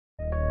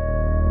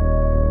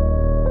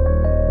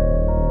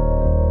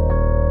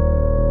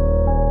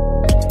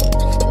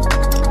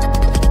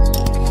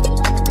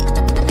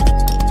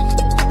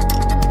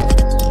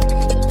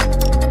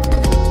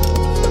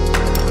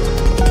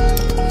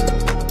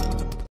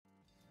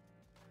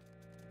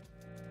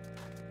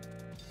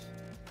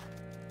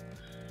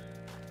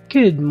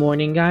Good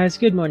morning, guys.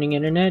 Good morning,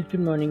 Internet. Good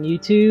morning,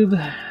 YouTube.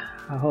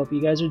 I hope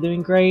you guys are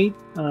doing great.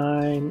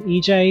 I'm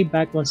EJ,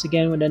 back once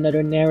again with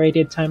another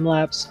narrated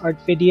time-lapse art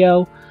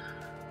video.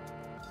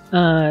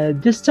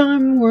 This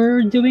time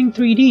we're doing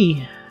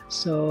 3D.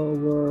 So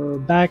we're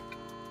back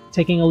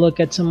taking a look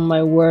at some of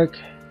my work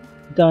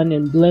done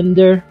in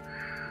Blender.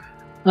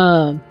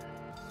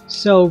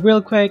 So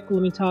real quick,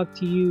 let me talk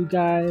to you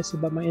guys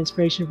about my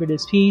inspiration for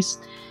this piece.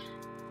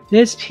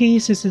 This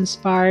piece is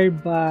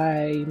inspired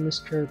by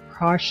Mr.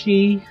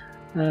 Prashi,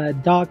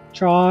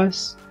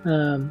 DocDraws.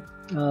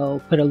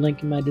 I'll put a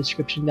link in my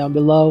description down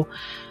below.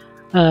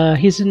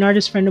 He's an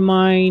artist friend of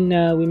mine.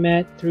 We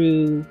met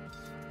through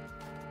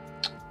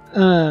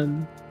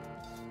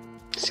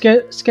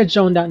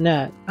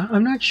sketchzone.net.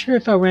 I'm not sure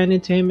if I ran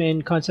into him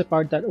in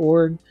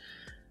conceptart.org,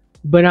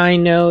 but I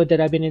know that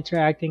I've been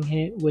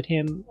interacting with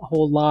him a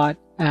whole lot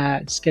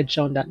at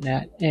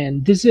sketchzone.net,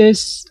 and this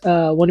is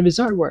one of his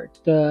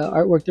artwork, the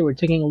artwork that we're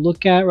taking a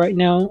look at right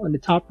now on the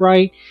top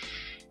right,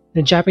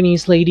 the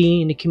Japanese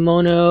lady in the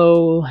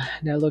kimono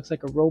that looks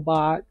like a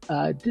robot.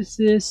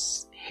 This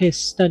is his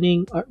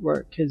stunning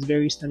artwork, his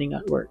very stunning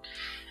artwork,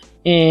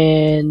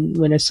 and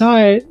when I saw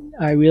it,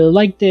 I really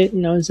liked it,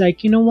 and I was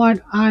like, you know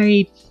what,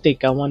 I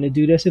think I want to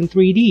do this in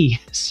 3D.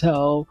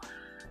 So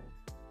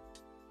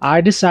I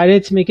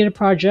decided to make it a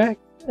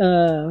project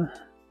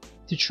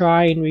to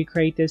try and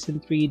recreate this in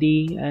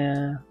 3D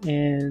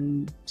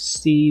and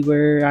see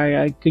where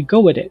I could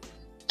go with it.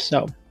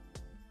 So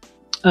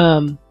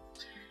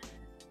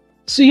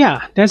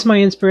yeah, that's my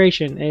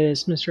inspiration,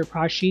 is Mr.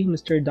 Prashi,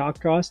 Mr.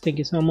 DocDraws. Thank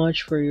you so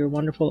much for your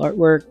wonderful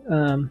artwork,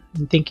 and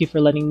thank you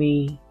for letting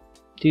me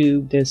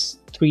do this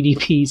 3D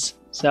piece.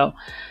 So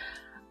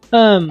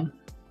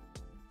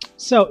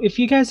if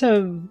you guys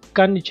have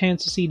gotten a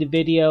chance to see the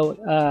video,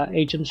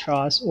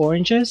 DocDraws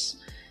Oranges,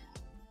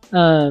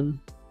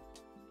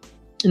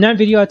 in that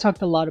video I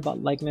talked a lot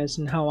about likeness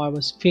and how I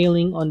was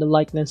failing on the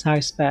likeness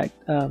aspect.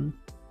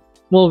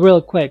 Well, real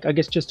quick, I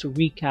guess just to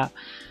recap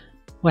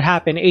what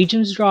happened.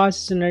 DocDraws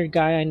is another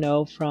guy I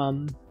know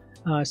from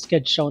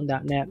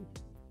sketchzone.net,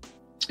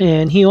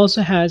 and he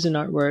also has an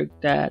artwork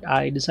that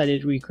I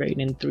decided to recreate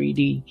in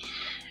 3D.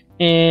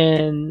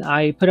 And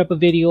I put up a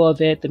video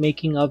of it, the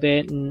making of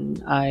it,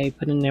 and I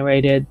put a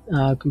narrated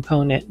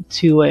component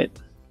to it.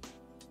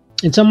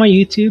 It's on my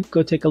YouTube.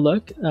 Go take a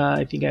look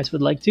if you guys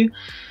would like to.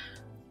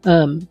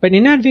 But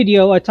in that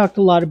video, I talked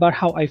a lot about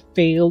how I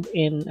failed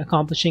in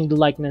accomplishing the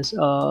likeness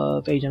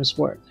of Ajam's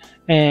work.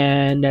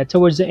 And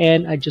towards the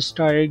end, I just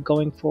started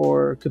going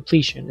for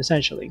completion,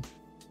 essentially.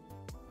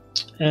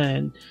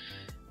 And,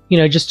 you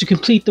know, just to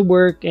complete the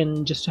work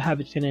and just to have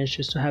it finished,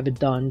 just to have it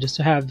done, just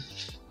to have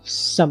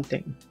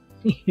something.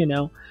 You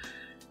know,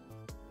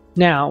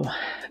 now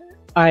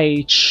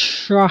I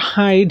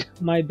tried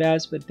my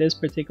best with this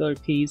particular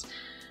piece.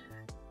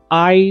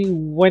 I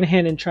went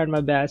ahead and tried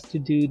my best to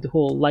do the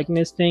whole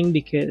likeness thing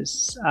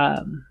because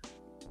I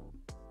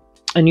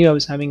knew I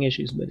was having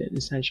issues with it,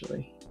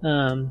 essentially,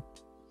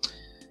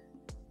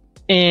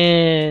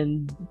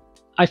 and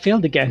I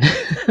failed again.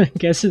 I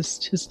guess it's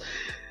just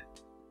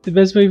the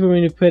best way for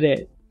me to put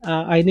it.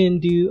 I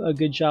didn't do a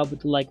good job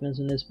with the likeness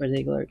in this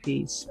particular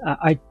piece.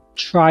 I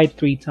tried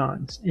 3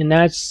 times, and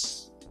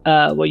that's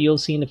what you'll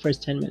see in the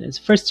first 10 minutes.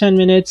 First 10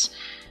 minutes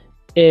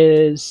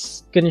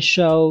is gonna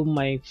show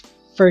my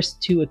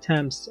first 2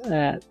 attempts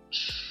at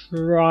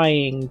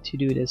trying to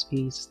do this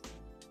piece.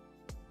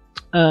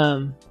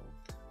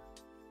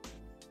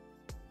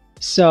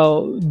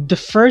 So the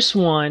first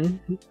one,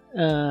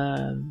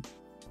 trying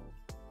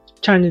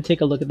to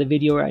take a look at the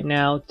video right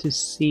now to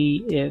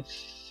see if,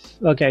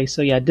 okay,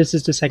 so yeah, this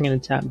is the second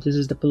attempt. This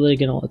is the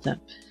polygonal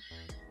attempt.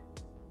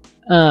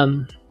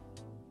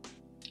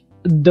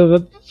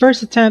 The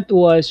first attempt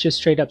was just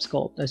straight up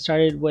sculpt. I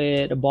started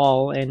with a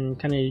ball and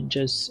kind of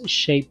just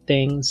shaped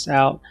things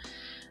out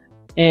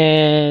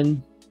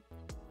and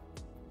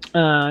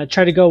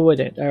try to go with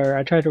it, or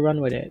I tried to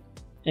run with it.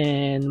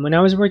 And when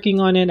I was working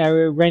on it, I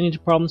ran into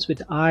problems with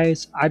the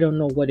eyes. I don't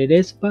know what it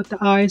is about the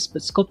eyes,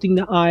 but sculpting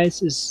the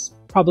eyes is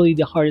probably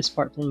the hardest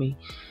part for me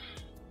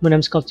when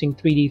I'm sculpting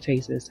 3D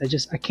faces.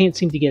 I can't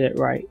seem to get it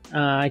right.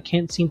 I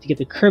can't seem to get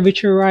the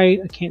curvature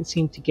right. I can't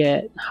seem to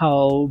get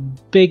how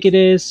big it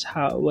is,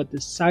 what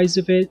the size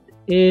of it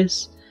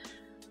is.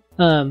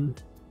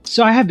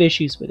 So I have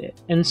issues with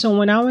it. And so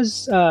when I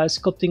was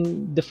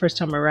sculpting the first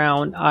time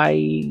around,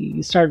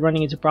 I started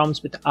running into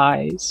problems with the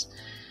eyes.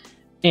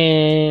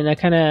 And I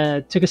kind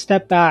of took a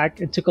step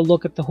back and took a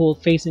look at the whole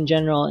face in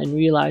general and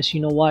realized,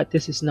 you know what,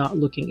 this is not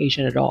looking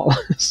Asian at all.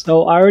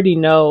 So I already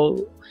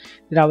know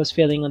that I was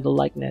failing on the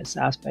likeness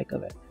aspect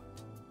of it.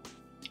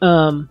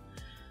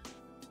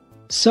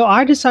 So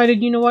I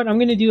decided, you know what, I'm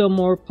going to do a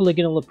more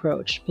polygonal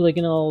approach,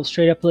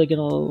 straight up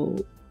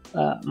polygonal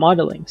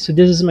modeling. So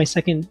this is my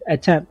second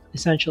attempt,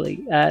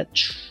 essentially, at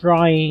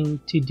trying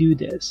to do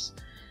this.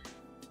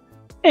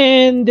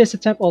 And this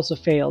attempt also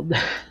failed,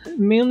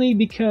 mainly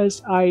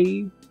because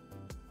I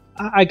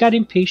got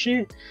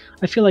impatient.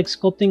 I feel like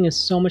sculpting is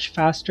so much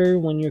faster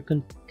when you're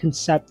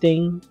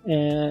concepting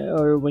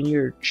or when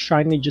you're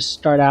trying to just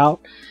start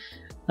out.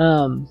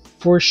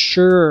 For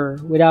sure,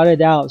 without a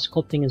doubt,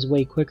 sculpting is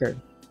way quicker.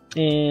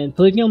 And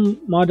polygonal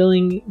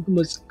modeling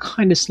was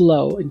kind of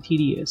slow and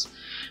tedious.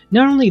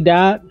 Not only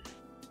that,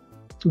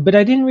 but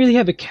I didn't really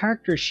have a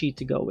character sheet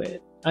to go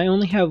with. I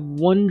only have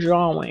one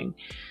drawing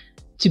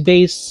to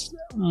base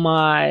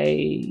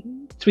my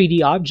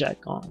 3D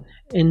object on.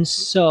 And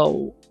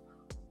so,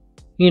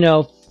 you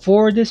know,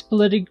 for this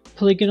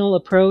polygonal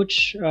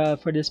approach,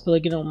 for this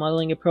polygonal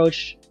modeling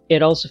approach,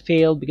 it also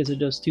failed because of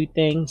those two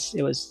things.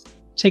 It was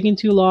taking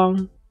too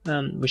long,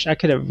 which I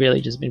could have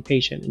really just been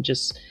patient and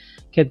just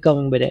kept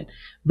going with it.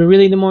 But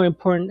really the more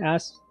important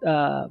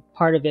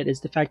part of it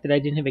is the fact that I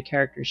didn't have a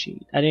character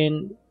sheet. I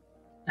didn't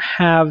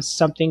have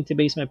something to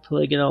base my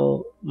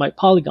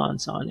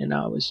polygons on, and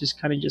I was just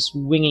kind of just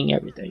winging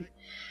everything.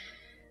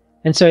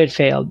 And so it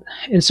failed.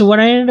 And so what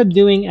I ended up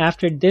doing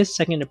after this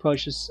second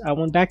approach is I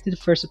went back to the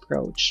first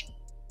approach,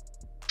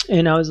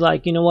 and I was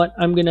like, you know what,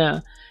 I'm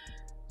gonna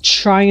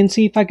try and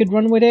see if I could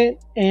run with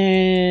it.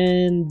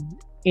 And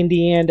in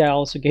the end, I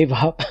also gave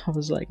up. I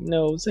was like,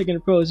 no, second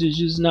approach is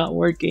just not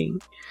working.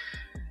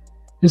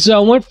 And so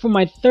I went for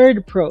my third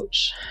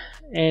approach.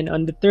 And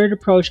on the third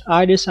approach,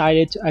 I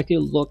decided to actually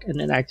look at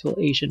an actual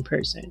Asian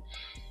person.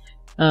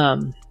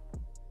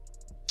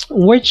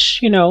 Which,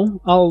 you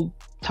know, I'll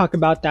talk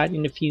about that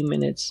in a few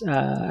minutes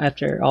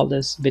after all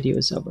this video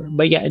is over.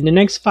 But yeah, in the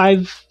next 4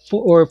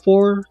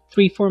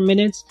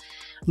 minutes,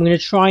 I'm going to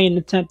try and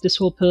attempt this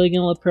whole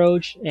polygonal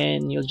approach,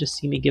 and you'll just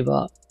see me give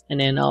up. And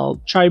then I'll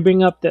try to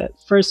bring up the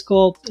first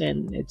sculpt,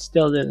 and it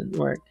still didn't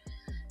work.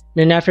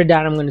 Then after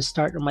that, I'm going to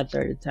start on my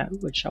third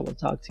attempt, which I will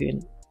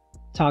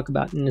talk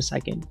about in a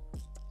second.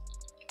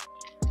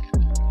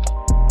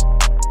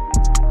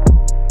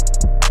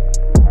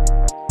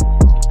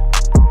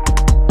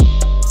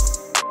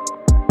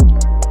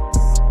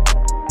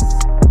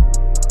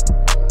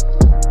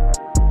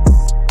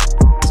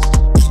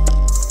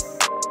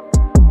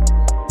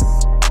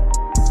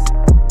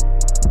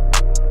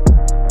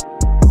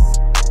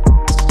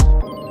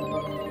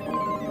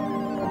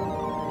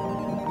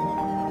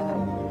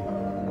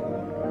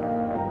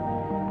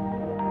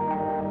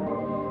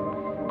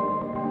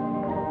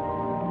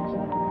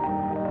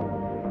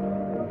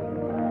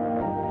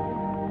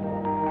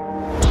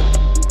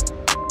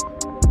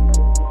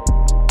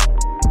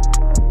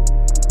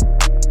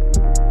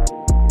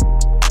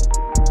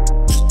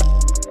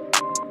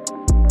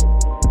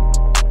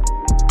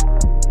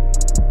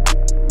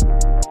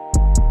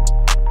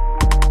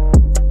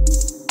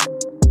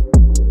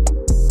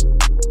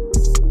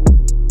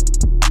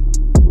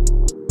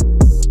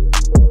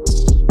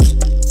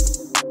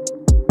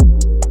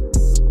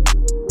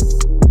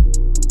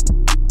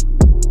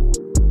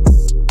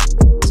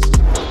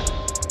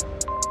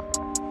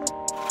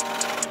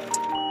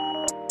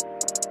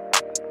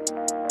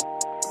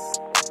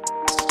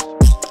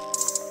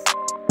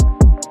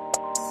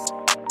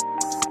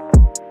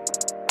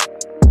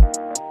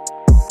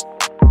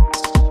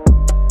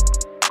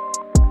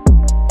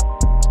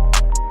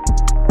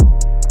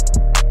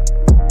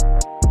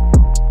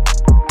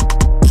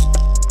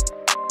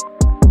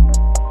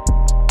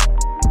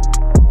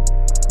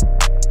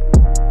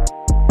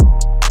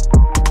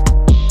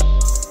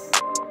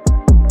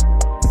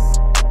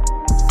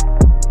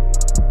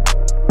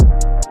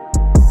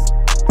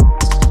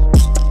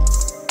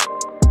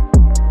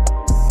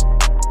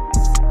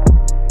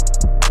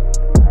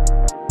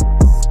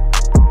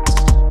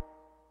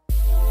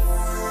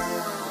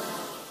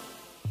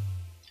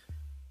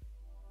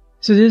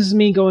 So this is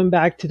me going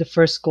back to the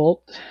first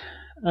sculpt.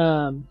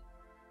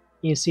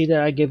 You see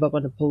that I gave up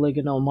on the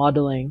polygonal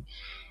modeling,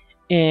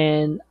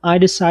 and I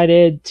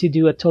decided to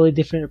do a totally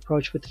different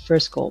approach with the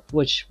first sculpt,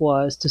 which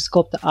was to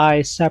sculpt the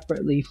eyes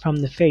separately from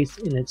the face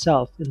in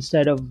itself,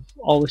 instead of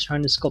always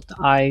trying to sculpt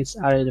the eyes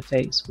out of the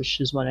face,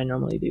 which is what I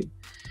normally do.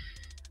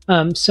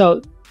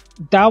 So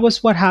that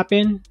was what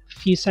happened a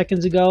few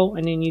seconds ago,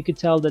 and then you could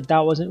tell that that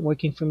wasn't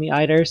working for me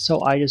either.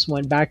 So I just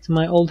went back to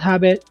my old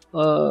habit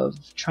of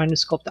trying to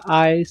sculpt the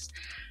eyes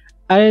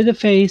out of the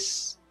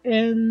face,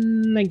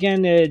 and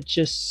again, it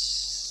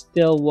just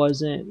still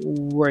wasn't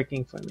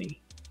working for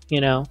me, you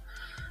know.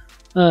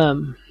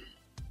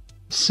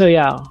 So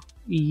yeah,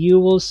 you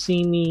will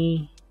see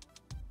me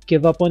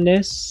give up on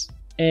this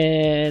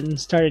and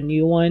start a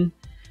new one,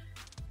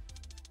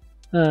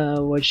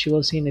 which you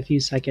will see in a few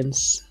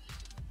seconds.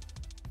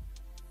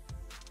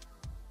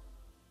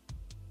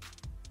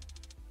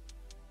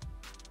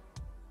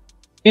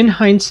 In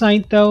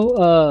hindsight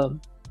though,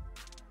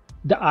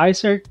 the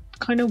eyes are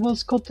kind of well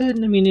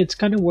sculpted. I mean, it's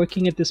kind of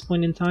working at this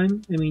point in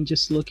time. I mean,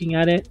 just looking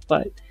at it,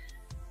 but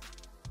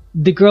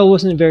the girl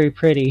wasn't very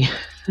pretty.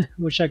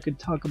 Wish I could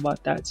talk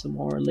about that some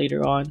more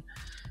later on.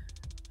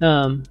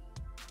 But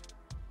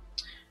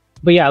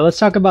yeah, let's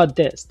talk about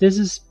this. This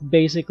is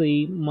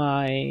basically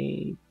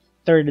my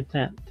third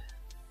attempt.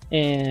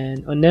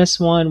 And on this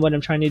one, what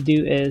I'm trying to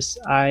do is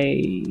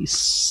I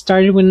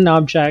started with an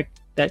object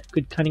that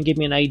could kind of give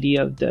me an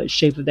idea of the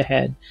shape of the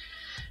head,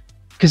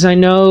 because I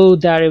know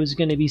that it was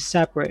going to be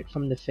separate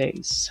from the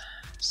face.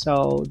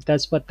 So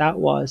that's what that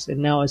was, and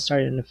now I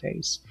started in the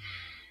face.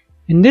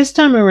 And this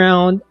time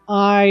around,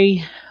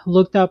 I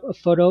looked up a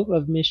photo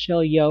of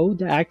Michelle Yeoh,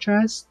 the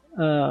actress.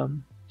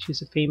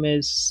 She's a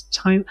famous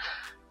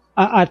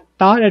I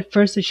thought at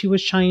first that she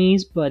was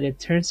Chinese, but it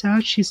turns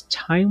out she's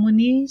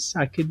Taiwanese.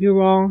 I could be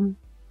wrong.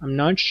 I'm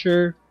not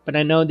sure, but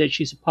I know that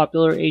she's a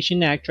popular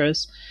Asian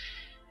actress.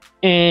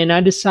 And I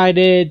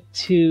decided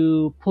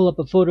to pull up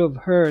a photo of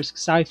hers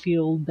because I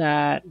feel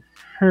that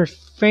her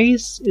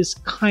face is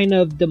kind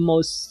of the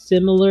most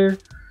similar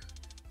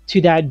to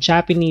that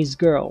Japanese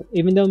girl.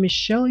 Even though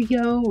Michelle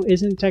Yeoh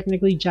isn't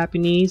technically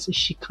Japanese,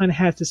 she kind of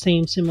has the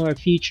same similar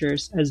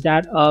features as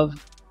that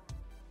of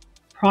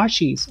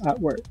Prashi's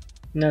artwork.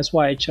 And that's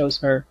why I chose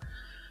her.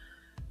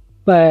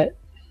 But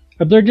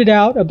I blurred it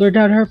out. I blurred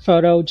out her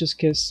photo just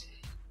because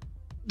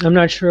I'm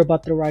not sure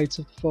about the rights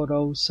of the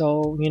photo.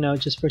 So, you know,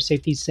 just for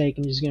safety's sake,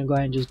 I'm just going to go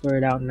ahead and just blur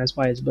it out. And that's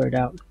why it's blurred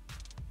out.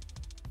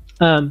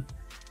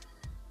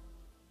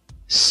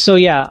 So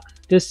yeah,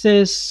 this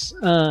is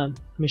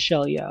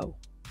Michelle Yeoh.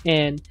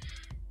 And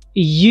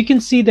you can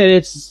see that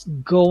it's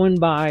going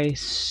by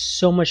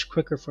so much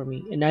quicker for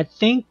me. And I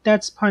think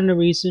that's part of the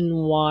reason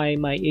why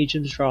my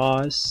agent's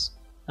draws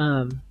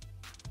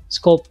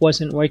sculpt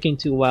wasn't working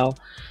too well.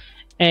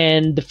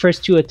 And the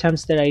first two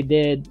attempts that I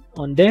did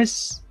on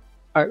this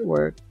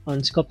artwork, on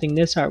sculpting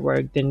this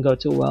artwork, didn't go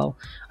too well.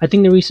 I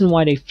think the reason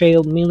why they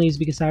failed mainly is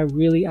because I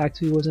really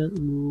actually wasn't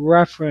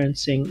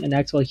referencing an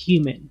actual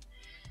human.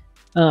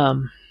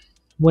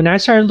 When I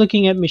started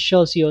looking at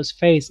Michelle Yeoh's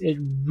face, it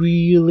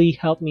really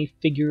helped me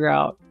figure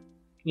out,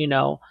 you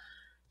know,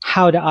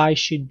 how the eyes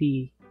should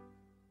be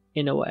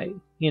in a way,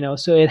 you know,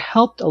 so it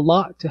helped a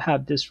lot to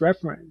have this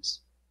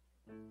reference.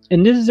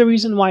 And this is the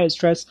reason why I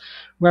stress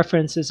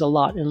references a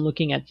lot in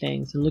looking at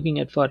things and looking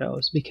at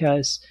photos,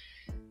 because,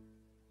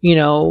 you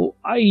know,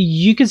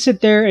 you can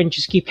sit there and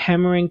just keep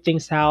hammering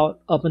things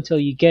out up until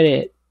you get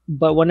it.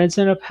 But what ends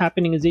up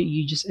happening is that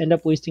you just end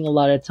up wasting a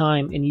lot of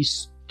time and you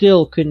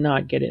still could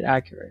not get it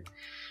accurate.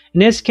 In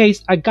this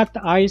case, I got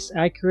the eyes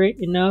accurate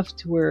enough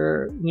to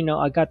where, you know,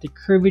 I got the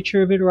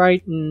curvature of it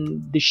right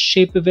and the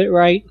shape of it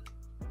right.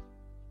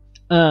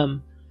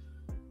 And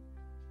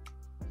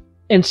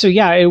so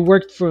yeah, it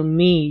worked for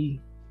me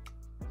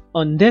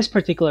on this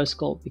particular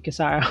sculpt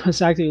because I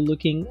was actually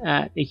looking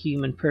at a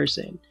human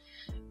person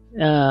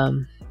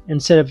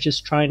instead of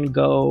just trying to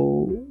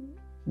go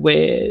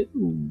with,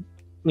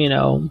 you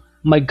know,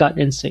 my gut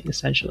instinct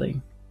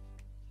essentially.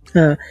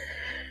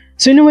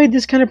 So in a way,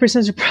 this kind of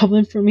presents a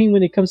problem for me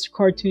when it comes to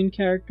cartoon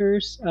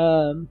characters.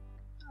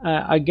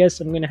 I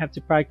guess I'm going to have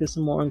to practice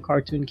some more on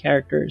cartoon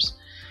characters.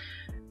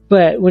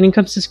 But when it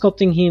comes to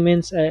sculpting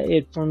humans,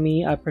 for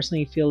me, I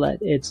personally feel that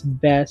it's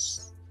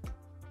best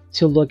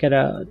to look at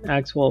an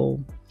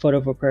actual photo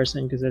of a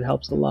person because it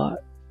helps a lot.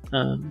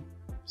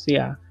 So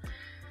yeah.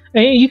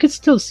 And you can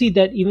still see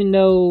that even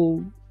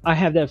though I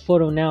have that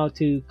photo now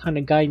to kind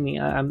of guide me,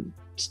 I'm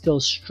still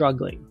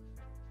struggling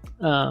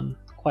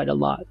quite a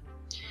lot.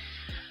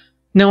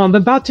 Now I'm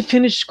about to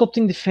finish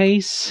sculpting the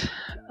face,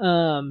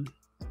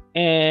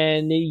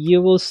 and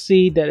you will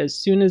see that as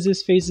soon as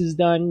this face is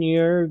done,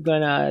 you're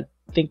gonna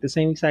think the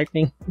same exact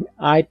thing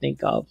I think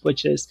of,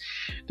 which is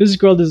this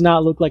girl does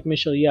not look like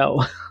Michelle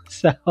Yeoh.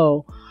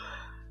 So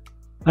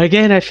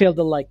again, I failed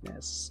the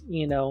likeness,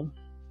 you know,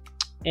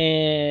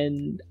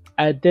 and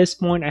at this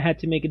point I had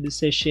to make a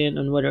decision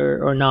on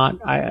whether or not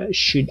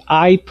should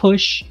I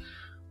push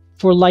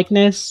for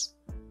likeness,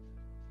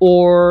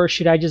 or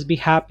should I just be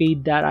happy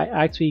that I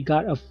actually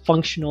got a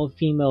functional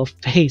female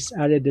face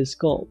out of this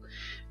sculpt?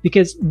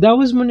 Because that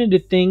was one of the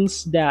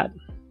things that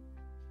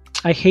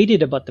I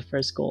hated about the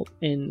first sculpt,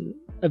 and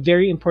a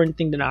very important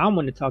thing that I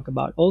want to talk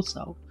about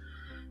also.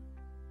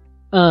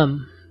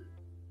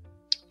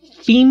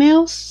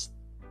 Females,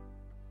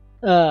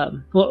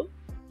 well,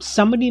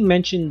 somebody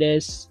mentioned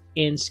this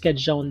in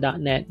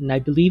sketchzone.net, and I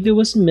believe it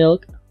was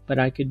Milk, but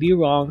I could be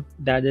wrong.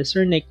 That is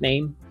her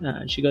nickname.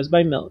 She goes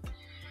by Milk.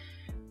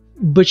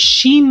 But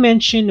she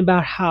mentioned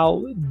about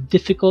how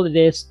difficult it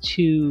is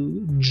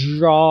to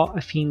draw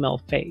a female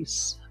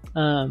face.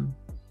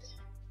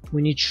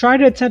 When you try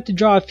to attempt to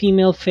draw a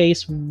female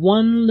face,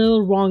 one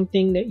little wrong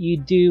thing that you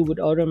do would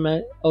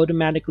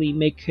automatically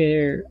make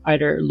her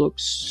either look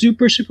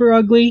super, super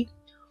ugly,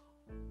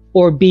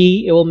 or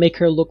B, it will make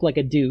her look like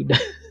a dude.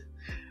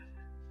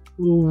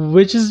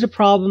 Which is the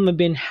problem I've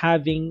been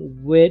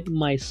having with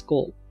my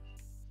sculpt.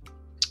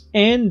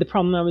 And the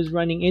problem I was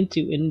running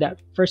into in that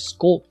first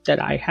sculpt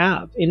that I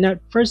have. In that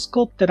first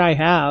sculpt that I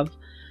have,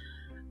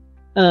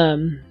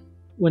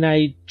 when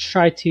I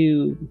tried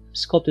to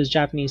sculpt this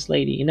Japanese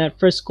lady, in that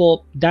first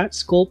sculpt, that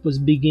sculpt was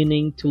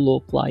beginning to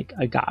look like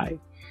a guy.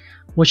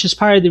 Which is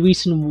part of the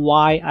reason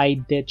why I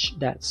ditched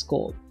that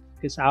sculpt.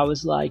 Because I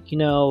was like, you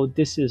know,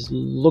 this is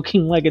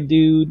looking like a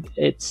dude.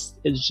 It's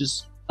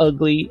just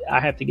ugly. I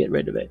have to get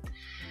rid of it.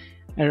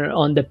 And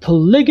on the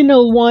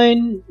polygonal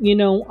one, you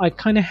know, I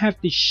kind of have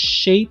the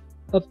shape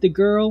of the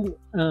girl.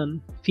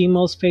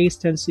 Female's face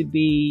tends to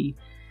be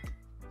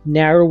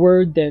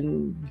narrower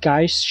than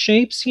guys'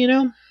 shapes, you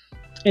know.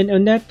 And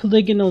on that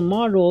polygonal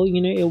model,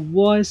 you know, it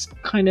was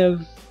kind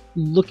of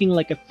looking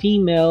like a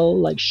female,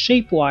 like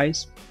shape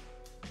wise,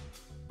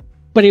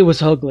 but it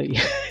was ugly.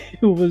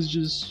 It was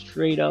just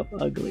straight up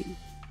ugly.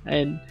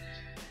 And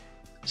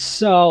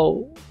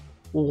so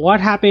what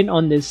happened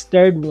on this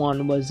third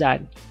one was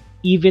that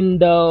even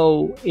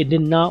though it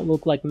did not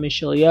look like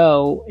Michelle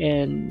Yeoh,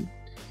 and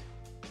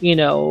you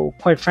know,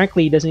 quite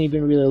frankly, it doesn't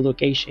even really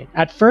look Asian.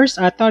 At first,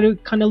 I thought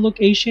it kind of looked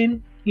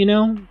Asian. You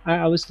know,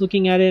 I was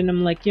looking at it and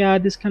I'm like, yeah,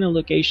 this kind of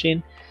look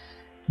Asian.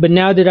 But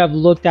now that I've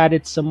looked at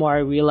it some more, I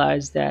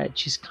realized that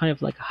she's kind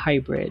of like a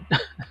hybrid,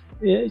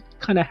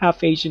 kind of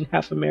half Asian,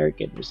 half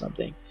American or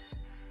something.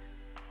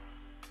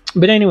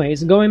 But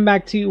anyways, going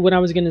back to what I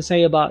was going to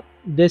say about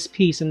this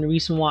piece, and the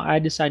reason why I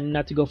decided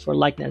not to go for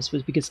likeness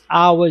was because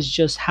I was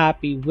just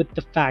happy with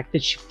the fact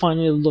that she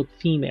finally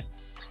looked female.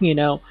 You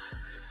know,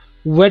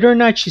 whether or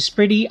not she's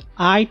pretty,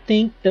 I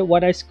think that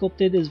what I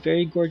sculpted is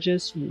very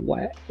gorgeous.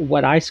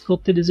 What I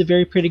sculpted is a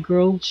very pretty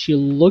girl. She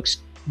looks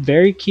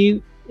very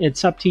cute.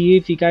 It's up to you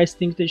if you guys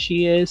think that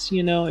she is.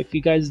 You know, if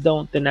you guys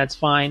don't, then that's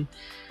fine.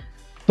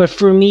 But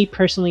for me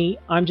personally,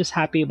 I'm just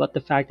happy about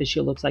the fact that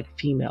she looks like a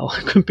female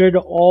compared to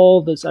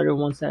all those other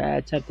ones that I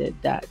attempted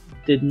that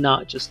did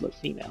not just look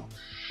female.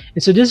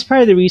 And so this is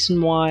part of the reason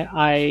why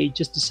I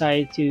just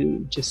decided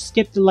to just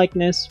skip the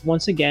likeness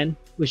once again,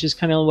 which is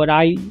kind of what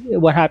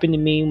happened to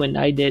me when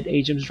I did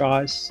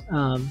DocDraws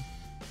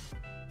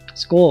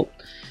sculpt.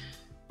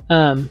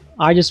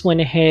 I just went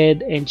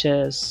ahead and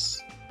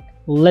just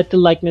let the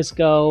likeness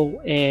go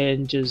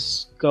and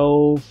just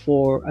go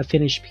for a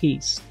finished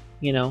piece,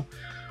 you know.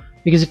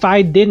 Because if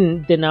I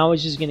didn't, then I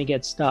was just going to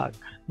get stuck,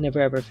 never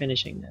ever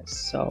finishing this.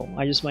 So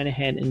I just went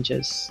ahead and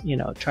just, you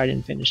know, tried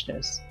and finished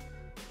this.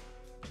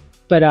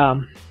 But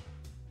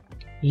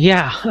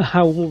yeah,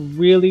 I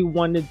really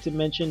wanted to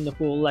mention the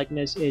whole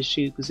likeness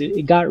issue because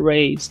it got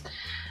raised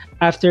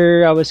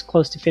after I was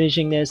close to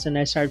finishing this, and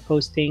I started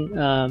posting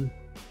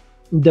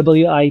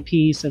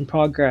WIPs and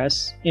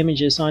progress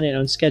images on it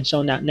on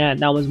sketchzone.net.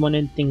 That was one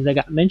of the things that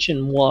got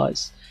mentioned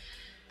was,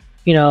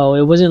 you know,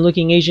 it wasn't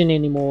looking Asian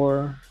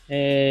anymore.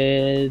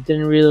 It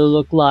didn't really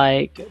look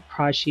like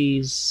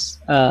Prashi's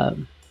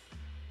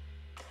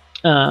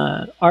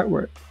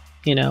artwork,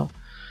 you know.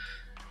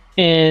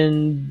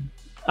 And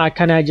I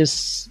kind of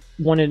just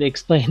wanted to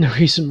explain the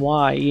reason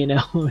why, you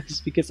know.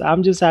 It's because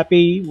I'm just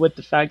happy with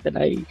the fact that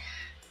I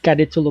got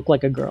it to look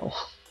like a girl,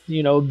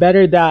 you know.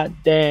 Better that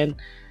than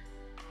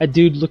a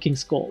dude looking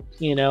sculpt,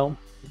 you know.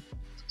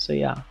 So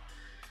yeah.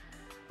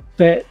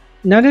 But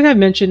now that I've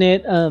mentioned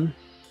it,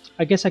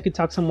 I guess I could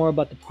talk some more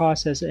about the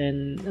process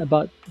and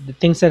about the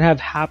things that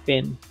have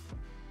happened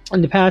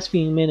in the past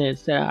few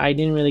minutes that I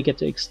didn't really get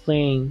to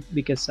explain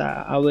because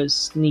I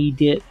was knee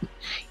deep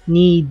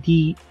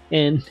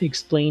in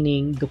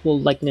explaining the whole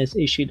likeness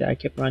issue that I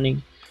kept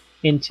running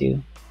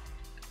into.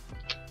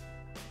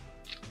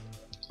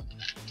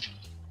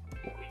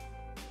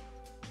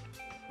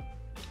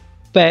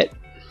 But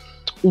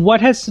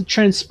what has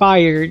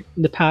transpired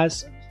in the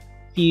past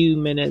few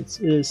minutes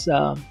is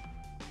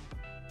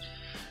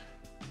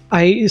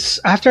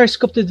after I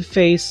sculpted the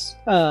face,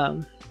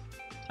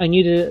 I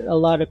knew that a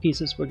lot of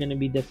pieces were going to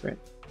be different.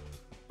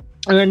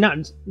 Or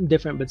not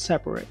different, but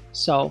separate.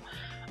 So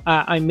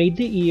I made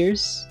the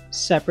ears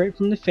separate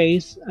from the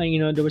face. You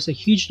know, there was a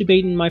huge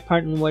debate in my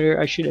part on whether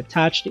I should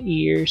attach the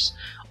ears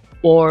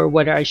or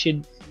whether I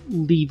should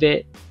leave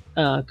it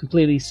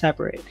completely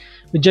separate.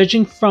 But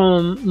judging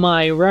from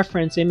my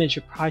reference image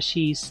of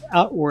Prashi's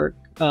artwork,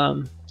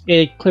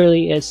 it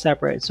clearly is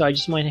separate. So I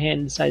just went ahead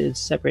and decided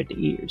to separate the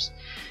ears.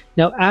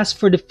 Now, as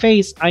for the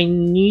face, I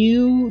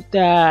knew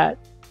that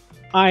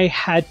I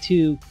had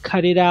to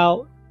cut it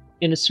out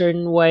in a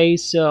certain way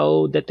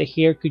so that the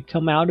hair could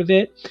come out of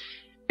it.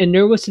 And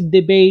there was a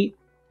debate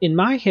in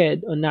my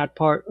head on that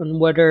part on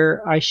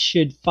whether I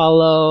should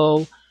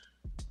follow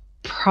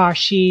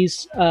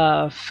Prashi's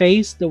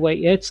face the way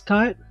it's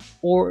cut,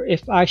 or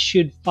if I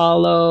should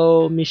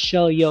follow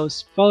Michelle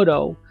Yeoh's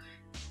photo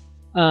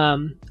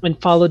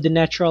and follow the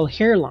natural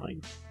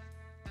hairline.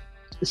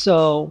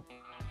 So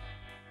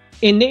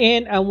in the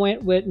end, I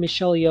went with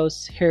Michelle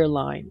Yeoh's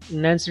hairline,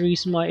 and that's the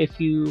reason why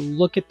if you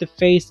look at the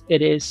face,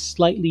 it is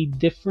slightly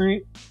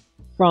different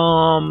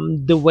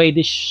from the way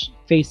the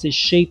face is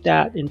shaped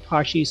at in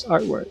Prashi's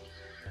artwork,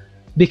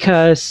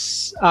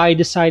 because I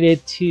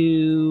decided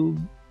to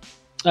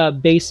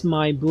base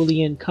my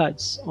Boolean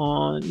cuts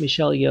on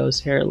Michelle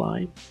Yeoh's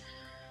hairline.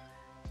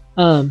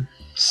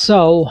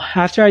 So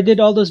after I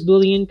did all those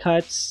Boolean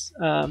cuts,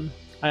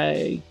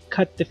 I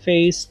cut the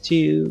face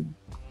to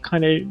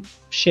kind of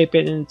shape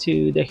it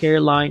into the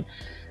hairline,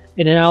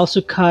 and then I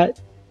also cut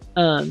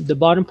the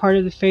bottom part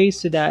of the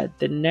face so that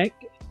the neck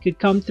could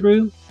come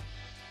through.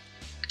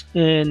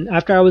 And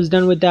after I was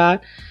done with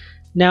that,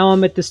 now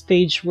I'm at the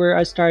stage where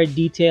I started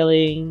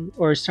detailing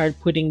or started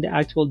putting the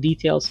actual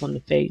details on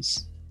the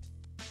face,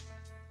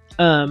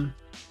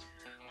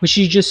 which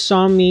you just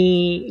saw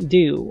me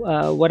do.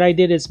 What I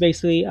did is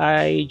basically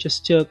I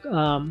just took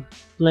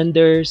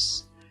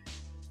Blender's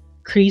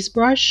crease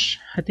brush,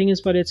 I think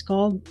is what it's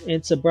called.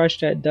 It's a brush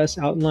that does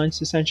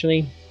outlines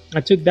essentially.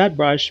 I took that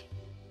brush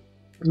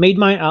made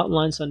my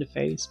outlines on the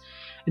face,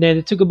 and then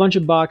I took a bunch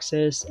of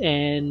boxes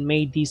and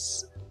made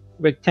these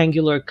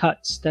rectangular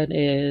cuts that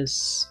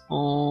is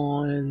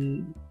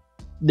on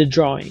the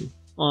drawing,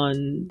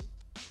 on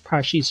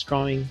Prashi's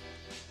drawing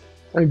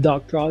or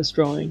DocDraws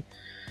drawing.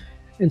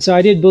 And so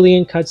I did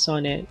Boolean cuts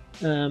on it,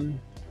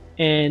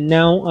 and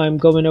now I'm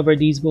going over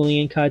these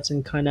Boolean cuts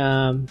and kind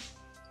of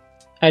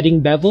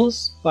adding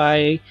bevels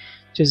by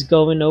just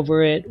going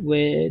over it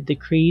with the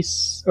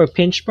crease or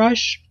pinch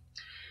brush.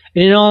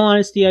 And in all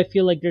honesty, I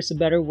feel like there's a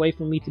better way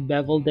for me to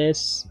bevel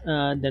this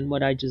than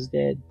what I just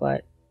did,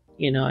 but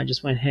you know, I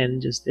just went ahead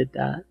and just did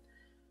that.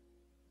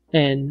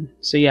 And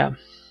so yeah,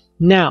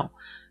 now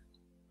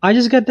I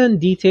just got done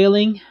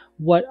detailing.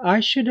 What I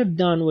should have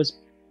done was,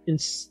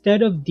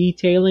 instead of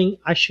detailing,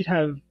 I should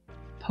have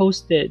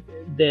posted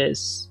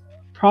this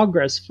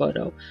progress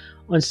photo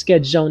on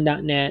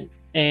sketchzone.net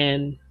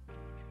and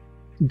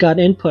got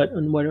input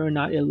on whether or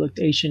not it looked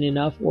Asian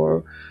enough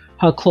or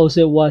how close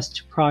it was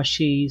to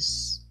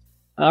Prashi's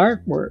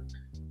artwork.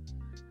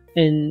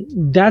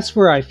 And that's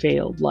where I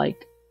failed.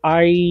 Like,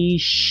 I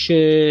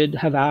should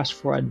have asked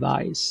for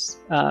advice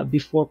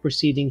before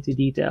proceeding to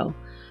detail.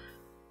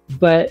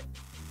 But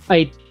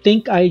I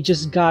think I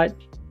just got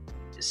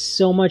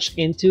so much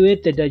into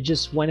it that I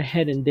just went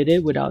ahead and did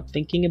it without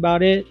thinking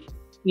about it.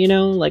 You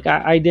know, like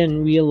I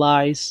didn't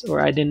realize,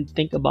 or I didn't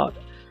think about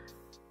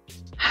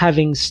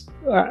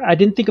I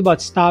didn't think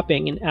about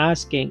stopping and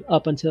asking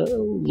up until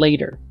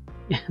later.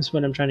 That's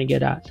what I'm trying to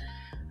get at.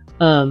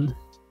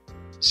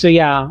 So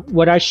yeah,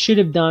 what I should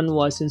have done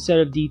was, instead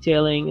of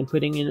detailing and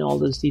putting in all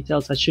those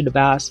details, I should have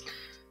asked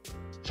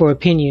for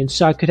opinion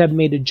so I could have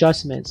made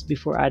adjustments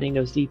before adding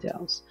those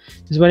details.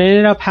 Because what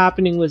ended up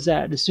happening was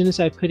that as soon as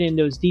I put in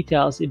those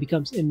details, it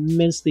becomes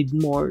immensely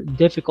more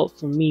difficult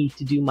for me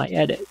to do my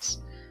edits.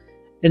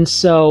 And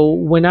so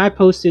when I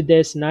posted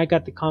this and I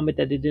got the comment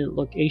that it didn't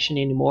look Asian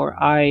anymore,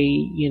 I,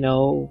 you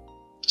know,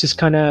 just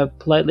kind of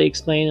politely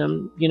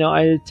explained, you know,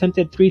 I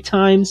attempted 3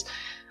 times.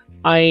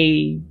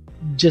 I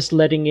just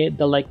letting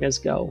the likeness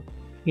go,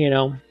 you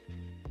know.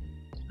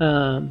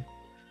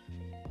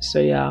 So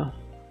yeah.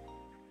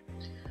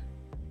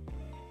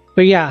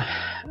 But yeah,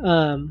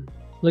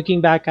 looking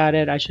back at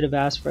it, I should have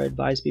asked for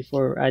advice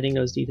before adding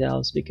those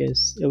details,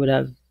 because it would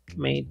have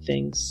made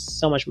things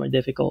so much more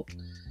difficult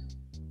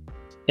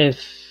to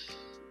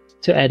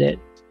edit.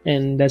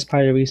 And that's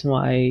part of the reason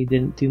why I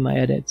didn't do my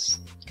edits,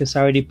 because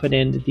I already put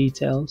in the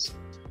details.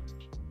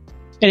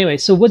 Anyway,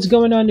 so what's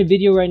going on in the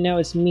video right now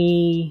is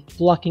me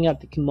blocking out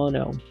the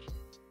kimono.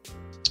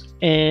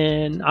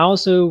 And I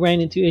also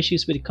ran into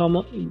issues with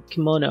the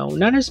kimono,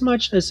 not as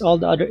much as all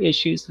the other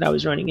issues that I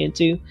was running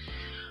into.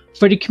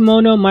 For the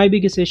kimono, my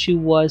biggest issue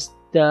was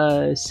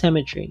the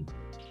symmetry.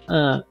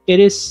 It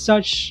is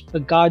such a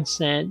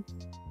godsend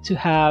to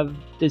have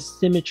the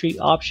symmetry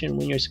option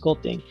when you're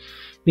sculpting,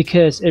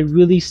 because it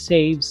really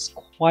saves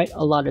quite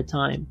a lot of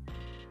time.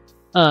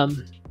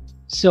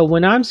 So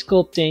when I'm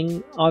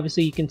sculpting,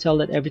 obviously you can tell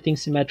that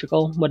everything's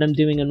symmetrical. What I'm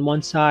doing on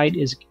one side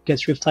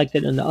gets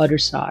reflected on the other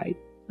side.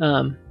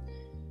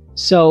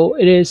 So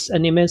it is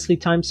an immensely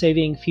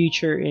time-saving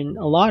feature in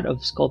a lot of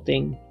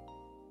sculpting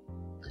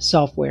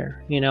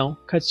software. You know,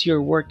 cuts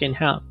your work in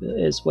half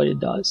is what it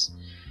does.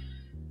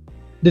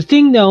 The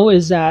thing though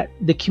is that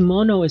the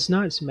kimono is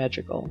not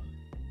symmetrical.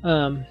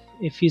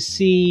 If you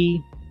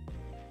see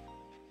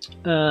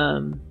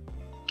the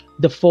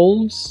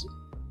folds,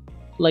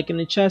 like in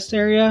the chest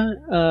area,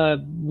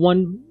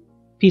 one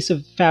piece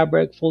of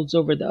fabric folds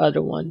over the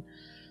other one.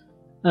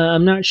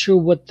 I'm not sure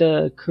what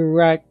the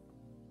correct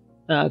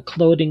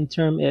clothing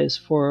term is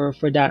for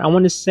that. I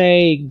want to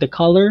say the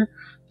color.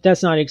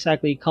 That's not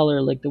exactly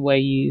color like the way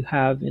you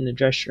have in a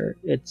dress shirt.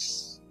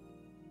 It's,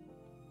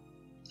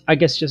 I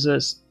guess, just a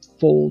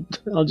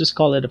fold. I'll just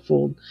call it a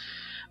fold.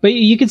 But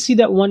you can see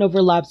that one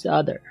overlaps the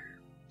other,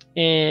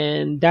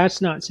 and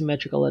that's not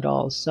symmetrical at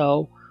all.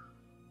 So,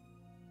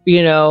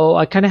 you know,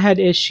 I kind of had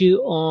issue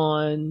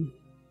on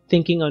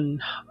thinking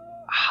on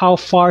how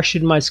far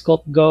should my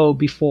sculpt go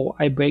before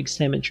I break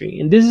symmetry.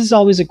 And this is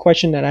always a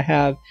question that I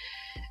have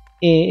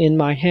in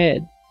my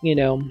head, you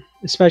know,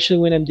 especially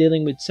when I'm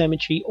dealing with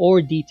symmetry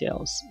or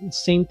details.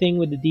 Same thing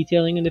with the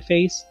detailing in the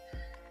face.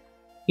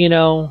 You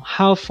know,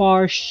 how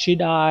far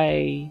should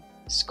I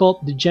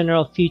sculpt the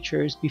general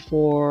features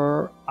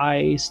before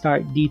I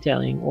start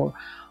detailing? Or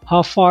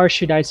how far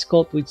should I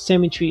sculpt with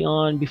symmetry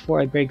on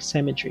before I break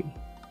symmetry?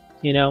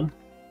 You know,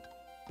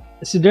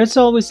 so there's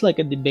always like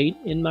a debate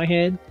in my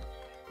head,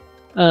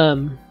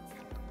 and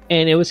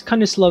it was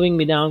kind of slowing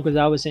me down because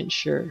I wasn't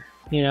sure.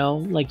 You know,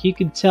 like you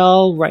could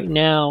tell right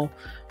now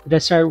that I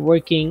started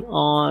working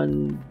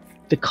on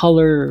the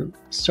color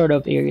sort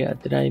of area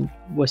that I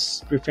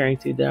was referring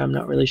to, that I'm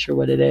not really sure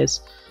what it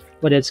is,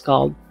 what it's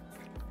called.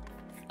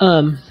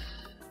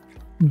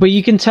 But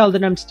you can tell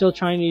that I'm still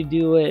trying to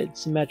do it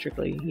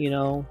symmetrically, you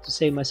know, to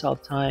save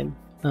myself time.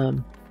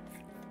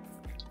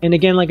 And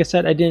again, like I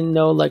said, I didn't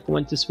know like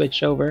when to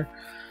switch over.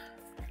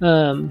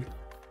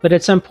 But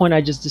at some point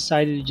I just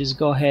decided to just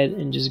go ahead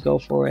and just go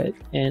for it.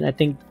 And I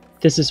think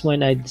this is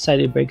when I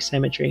decided to break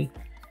symmetry.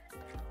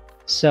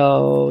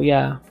 So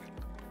yeah,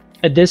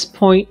 at this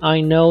point I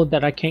know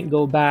that I can't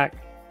go back.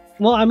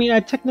 Well, I mean, I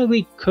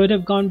technically could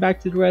have gone back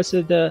to the rest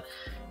of the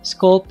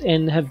sculpt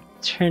and have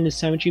turned the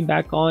symmetry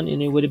back on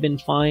and it would have been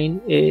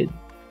fine.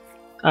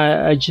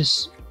 I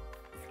just,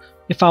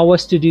 if I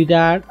was to do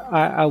that,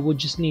 I would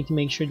just need to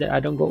make sure that I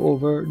don't go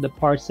over the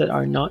parts that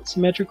are not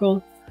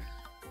symmetrical.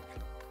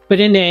 But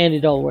in the end,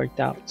 it all worked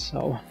out.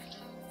 So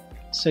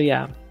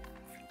yeah.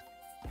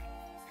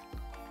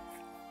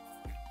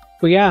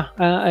 But yeah,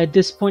 at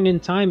this point in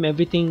time,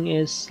 everything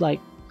is like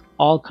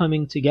all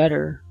coming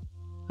together,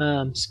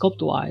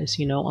 sculpt wise.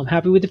 You know, I'm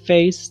happy with the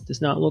face.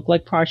 Does not look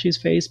like Prashi's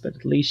face, but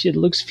at least it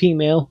looks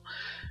female.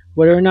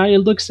 Whether or not it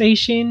looks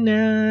Asian,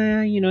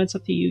 you know, it's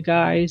up to you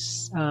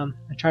guys. I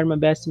tried my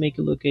best to make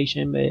it look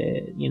Asian,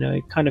 but you know,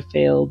 it kind of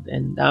failed,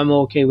 and I'm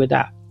okay with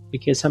that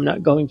because I'm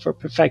not going for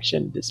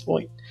perfection at this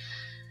point.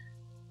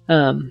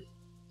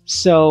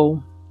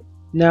 So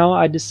now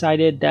I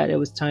decided that it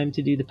was time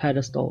to do the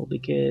pedestal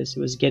because it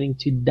was getting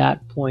to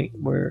that point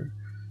where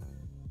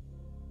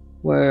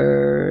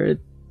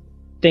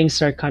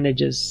things are kind of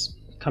just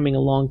coming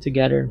along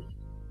together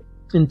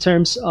in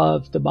terms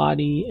of the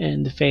body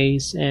and the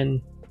face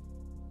and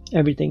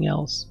everything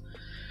else.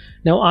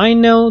 Now I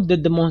know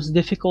that the most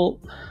difficult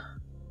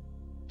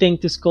thing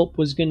to sculpt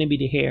was going to be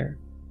the hair,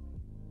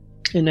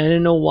 and I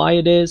don't know why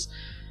it is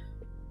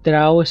that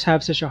I always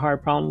have such a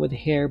hard problem with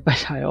hair,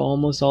 but I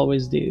almost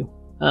always do.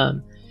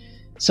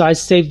 So I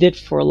saved it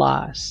for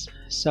last.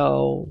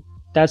 So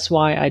that's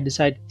why I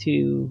decided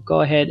to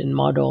go ahead and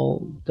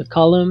model the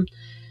column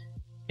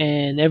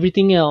and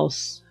everything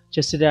else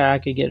just so that I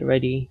could get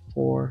ready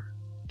for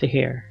the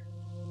hair.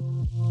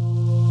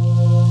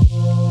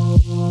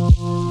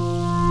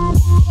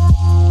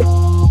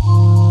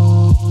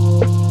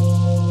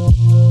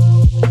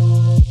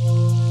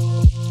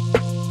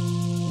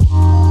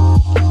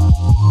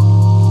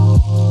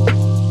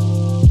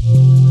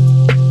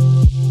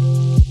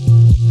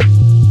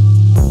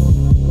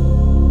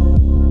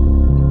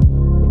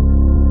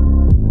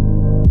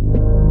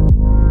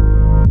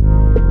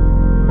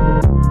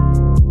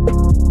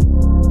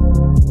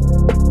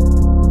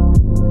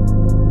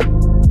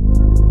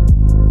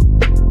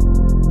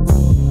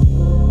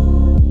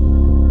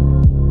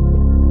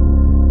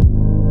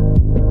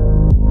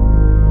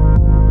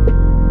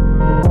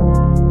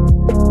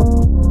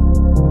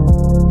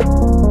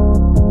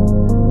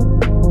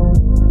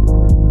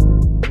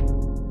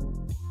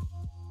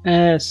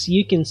 As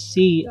you can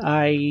see,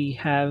 I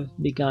have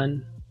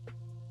begun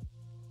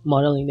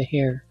modeling the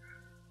hair.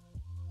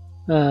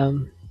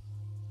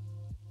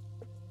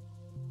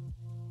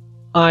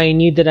 I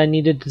knew that I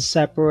needed to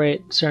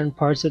separate certain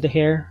parts of the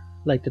hair,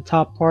 like the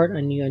top part.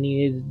 I knew I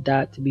needed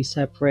that to be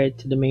separate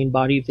to the main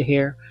body of the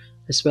hair,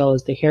 as well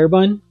as the hair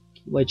bun,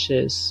 which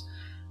is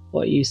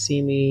what you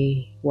see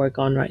me work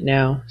on right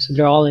now. So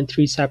they're all in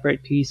 3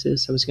 separate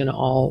pieces. I was going to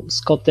all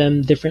sculpt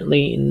them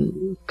differently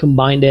and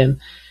combine them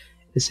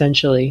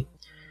essentially.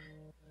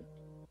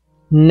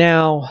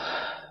 Now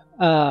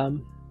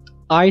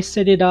I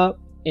set it up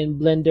in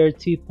Blender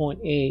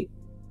 2.8,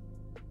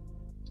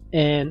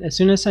 and as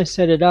soon as I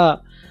set it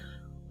up,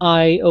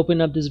 I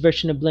open up this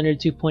version of Blender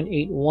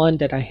 2.81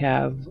 that I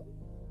have,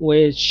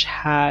 which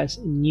has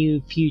new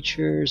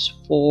features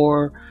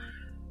for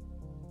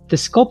the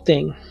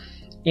sculpting,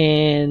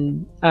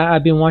 and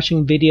I've been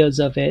watching videos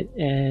of it,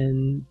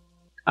 and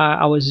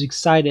I was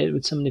excited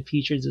with some of the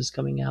features that's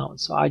coming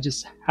out, so I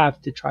just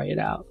have to try it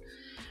out.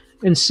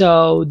 And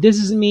so this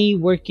is me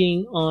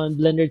working on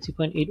Blender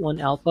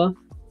 2.81 alpha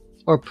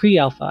or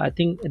pre-alpha. I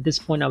think at this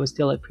point I was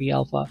still at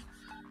pre-alpha,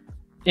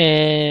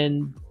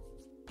 and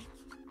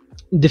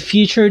the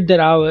feature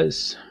that I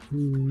was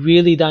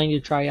really dying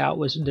to try out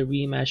was the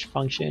remesh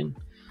function,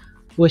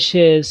 which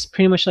is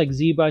pretty much like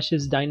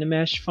ZBrush's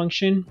Dynamesh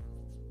function.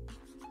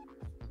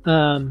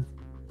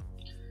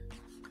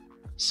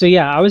 So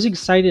yeah, I was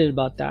excited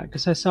about that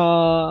because I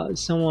saw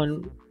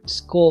someone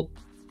sculpt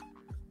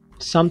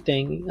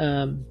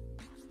something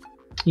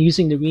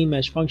using the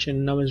remesh function,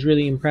 and I was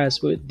really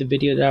impressed with the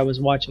video that I was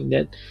watching,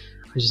 that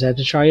I just had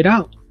to try it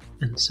out.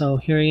 And so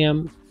here I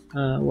am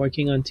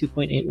working on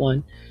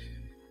 2.81,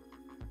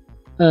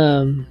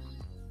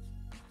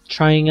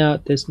 trying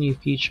out this new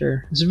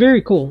feature. It's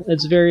very cool.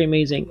 It's very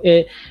amazing.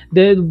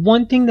 The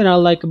one thing that I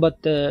like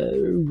about the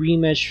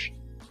remesh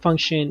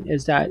function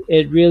is that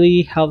it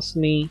really helps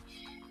me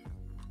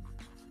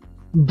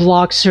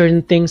block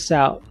certain things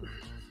out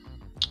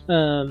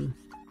in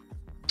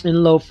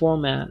low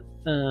format.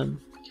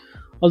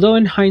 Although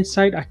in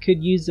hindsight I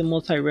could use the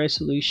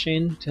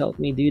multi-resolution to help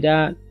me do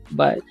that,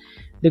 but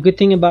the good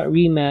thing about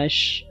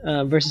remesh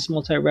versus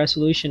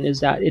multi-resolution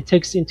is that it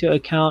takes into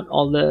account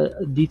all the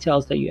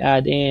details that you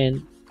add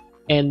in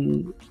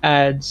and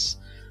adds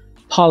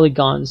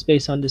polygons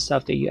based on the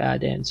stuff that you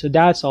add in, so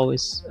that's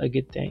always a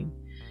good thing.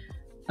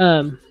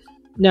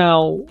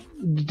 Now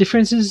the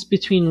differences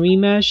between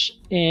remesh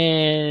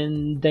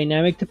and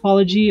dynamic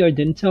topology or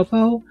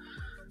DynTopo,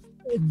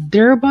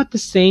 they're about the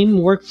same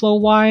workflow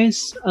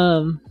wise.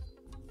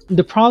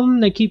 The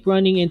problem I keep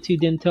running into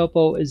Din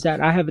Topo is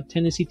that I have a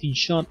tendency to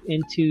jump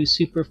into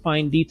super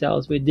fine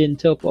details with Din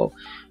Topo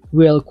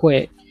real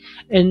quick.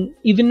 And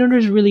even though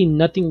there's really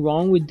nothing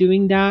wrong with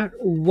doing that,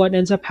 what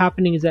ends up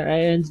happening is that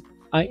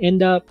I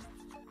end up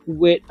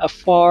with a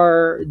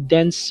far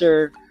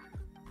denser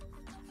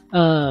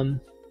um,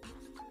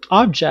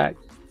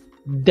 object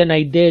than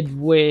I did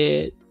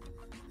with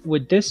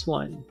this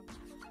one,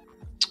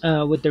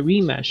 with the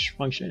remesh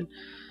function.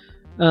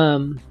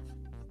 Um,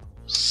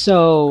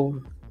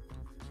 so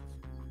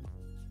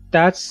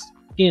that's,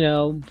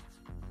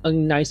 a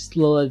nice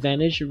little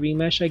advantage of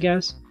remesh, I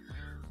guess.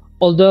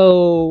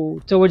 Although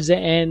towards the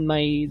end,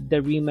 the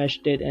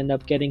remesh did end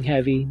up getting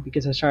heavy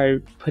because I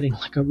started putting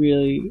like a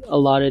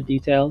lot of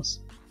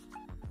details.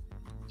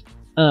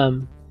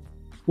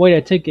 Wait,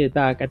 I take it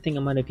back. I think I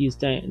might have used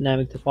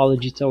dynamic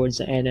topology towards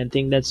the end. I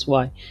think that's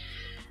why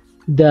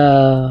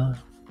the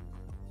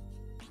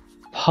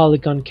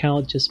polygon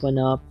count just went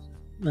up.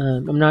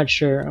 I'm not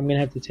sure. I'm gonna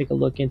have to take a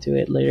look into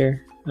it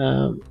later,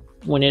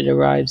 when it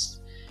arrives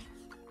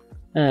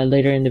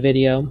later in the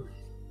video.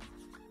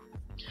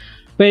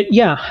 But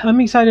yeah, I'm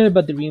excited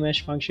about the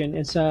remesh function.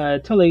 It's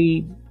a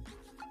totally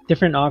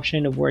different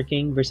option of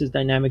working versus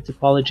dynamic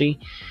topology.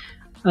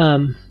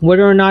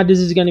 Whether or not this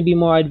is going to be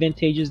more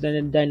advantageous than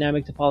a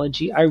dynamic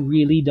topology, I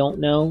really don't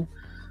know.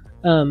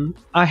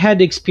 I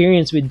had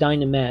experience with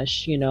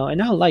Dynamesh,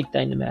 and I like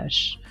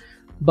Dynamesh.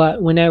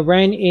 But when I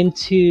ran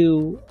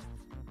into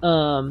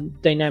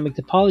dynamic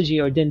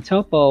topology or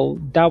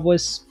DynTopo, that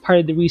was part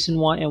of the reason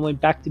why I went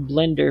back to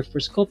Blender for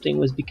sculpting,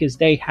 was because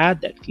they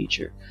had that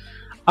feature.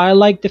 I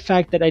like the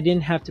fact that I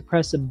didn't have to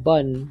press a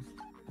button,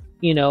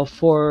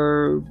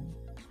 to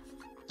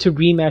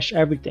remesh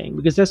everything,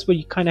 because that's what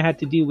you kind of had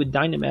to do with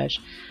Dynamesh,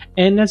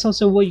 and that's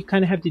also what you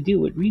kind of have to do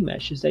with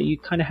remesh, is that you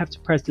kind of have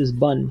to press this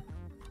button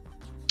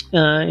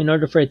in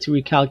order for it to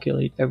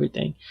recalculate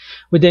everything.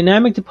 With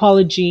dynamic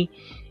topology,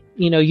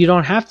 you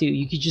don't have to.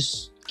 You could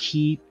just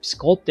keep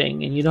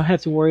sculpting, and you don't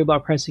have to worry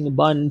about pressing a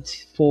button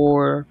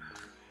for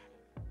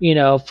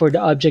the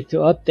object to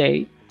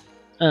update.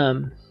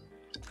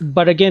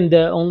 But again,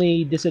 the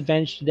only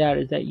disadvantage to that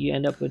is that you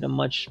end up with a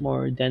much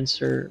more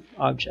denser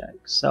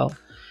object. So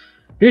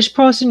there's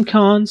pros and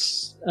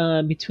cons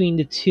between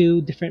the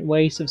two different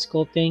ways of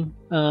sculpting.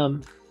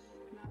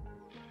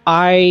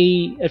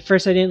 At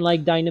first I didn't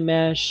like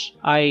Dynamesh.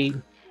 I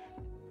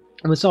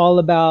was all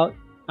about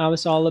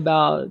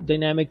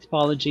dynamic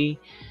topology,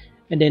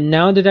 and then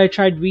now that I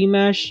tried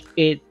remesh,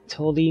 it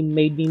totally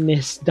made me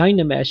miss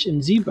Dynamesh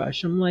and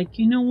ZBrush. I'm like,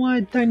 you know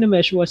what?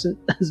 Dynamesh wasn't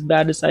as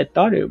bad as I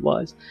thought it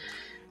was,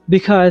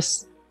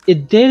 because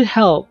it did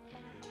help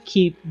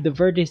keep the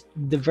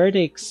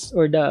vertex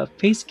or the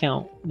face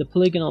count, the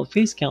polygonal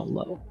face count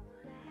low.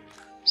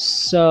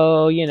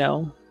 So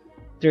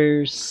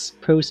there's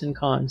pros and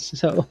cons.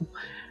 So,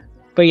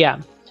 but yeah,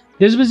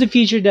 this was a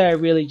feature that I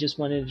really just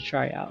wanted to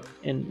try out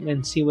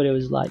and see what it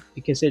was like,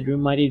 because it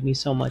reminded me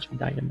so much of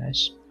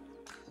Dynamesh.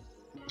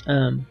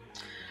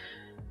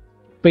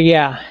 But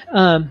yeah,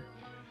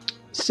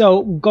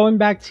 so going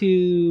back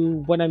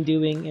to what I'm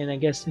doing, and I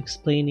guess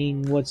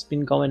explaining what's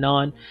been going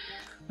on.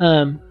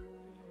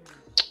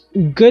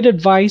 Good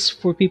advice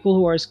for people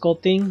who are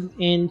sculpting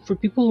and for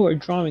people who are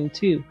drawing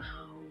too.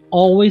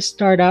 Always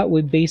start out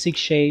with basic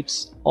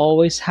shapes.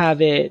 Always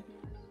have it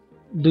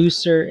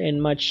looser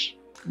and much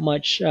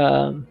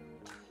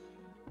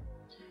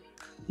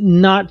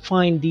not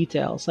fine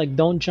details. Like,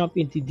 don't jump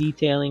into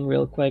detailing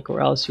real quick,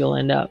 or else you'll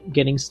end up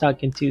getting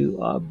stuck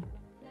into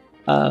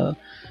a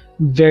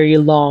very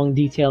long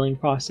detailing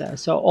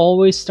process. So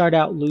always start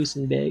out loose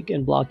and big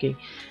and blocking.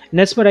 And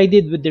that's what I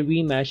did with the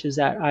remesh, is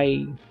that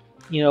I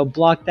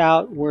blocked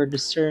out where the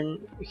certain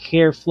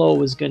hair flow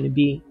was going to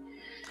be.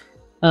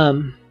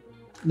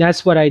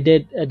 That's what I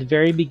did at the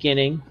very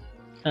beginning.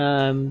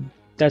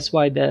 That's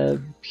why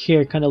the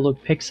hair kind of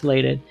looked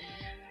pixelated.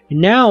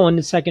 And now on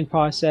the second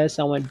process,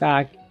 I went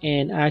back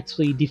and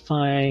actually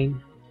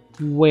defined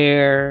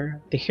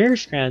where the hair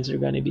strands are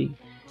going to be.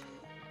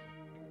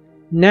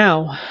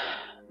 Now,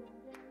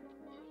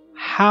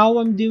 how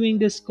I'm doing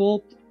this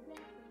sculpt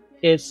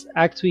is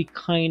actually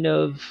kind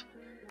of,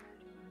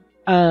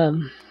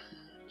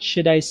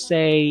 should I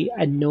say,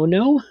 a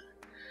no-no?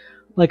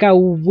 Like, I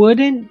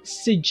wouldn't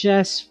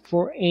suggest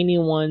for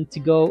anyone to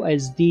go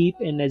as deep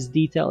and as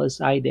detailed as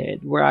I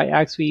did, where I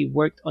actually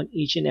worked on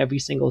each and every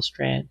single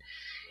strand.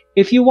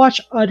 If you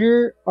watch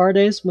other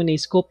artists, when they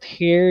sculpt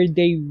hair,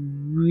 they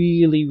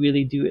really,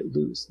 really do it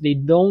loose. They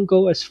don't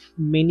go as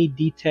many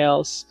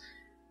details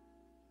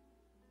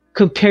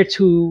compared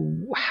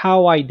to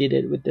how I did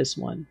it with this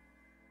one.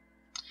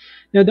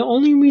 Now, the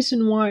only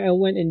reason why I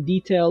went and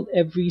detailed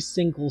every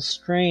single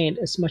strand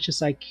as much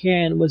as I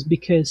can was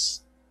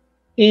because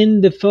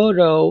in the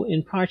photo,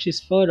 in Prachi's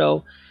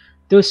photo,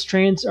 those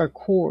strands are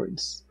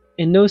cords,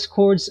 and those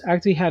cords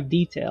actually have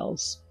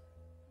details,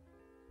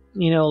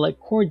 like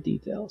cord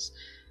details.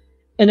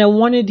 And I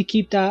wanted to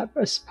keep that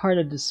as part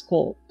of the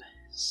sculpt.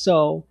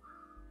 So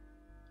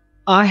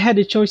I had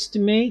a choice to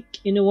make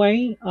in a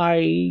way.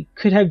 I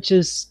could have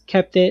just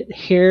kept the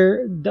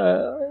hair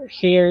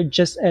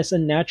just as a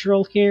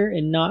natural hair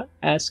and not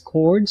as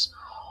cords,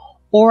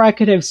 or I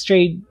could have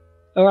strayed,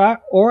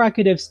 or I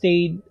could have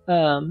stayed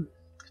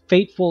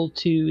faithful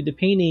to the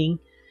painting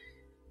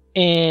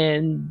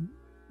and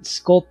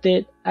sculpt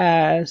it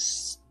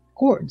as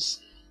cords.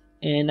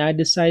 And I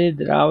decided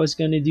that I was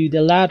going to do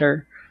the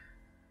latter,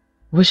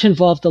 which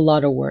involved a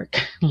lot of work.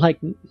 Like,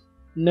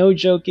 no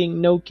joking,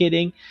 no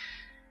kidding.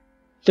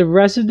 The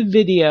rest of the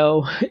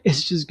video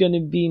is just going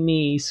to be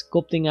me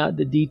sculpting out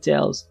the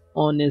details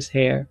on his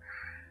hair.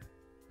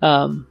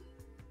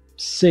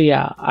 So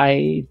yeah,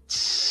 I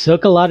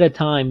took a lot of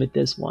time with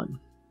this one.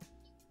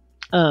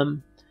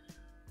 And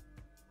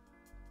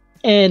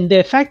the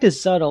effect is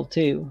subtle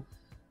too.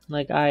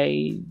 Like,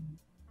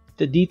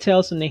 the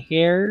details in the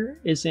hair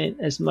isn't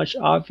as much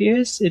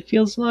obvious, it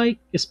feels like,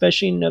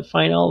 especially in the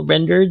final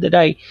render that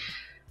I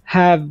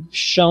have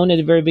shown at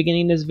the very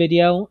beginning of this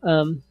video.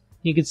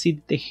 You can see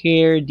that the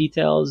hair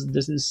details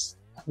doesn't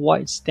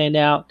quite stand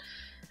out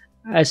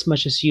as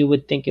much as you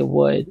would think it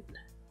would,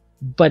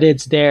 but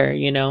it's there,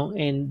 you know,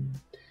 and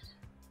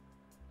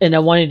I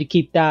wanted to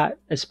keep that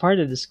as part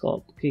of the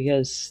sculpt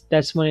because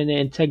that's one of the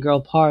integral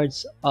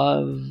parts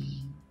of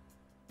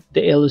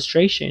the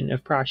illustration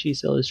of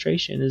Prashi's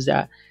illustration, is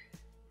that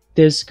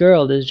this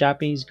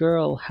Japanese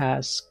girl,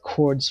 has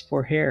cords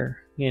for hair,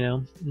 you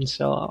know, and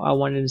so I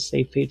wanted to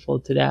stay faithful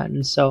to that.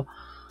 And so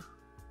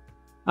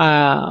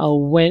I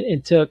went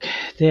and took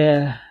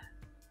the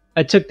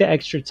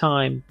extra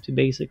time to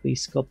basically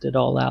sculpt it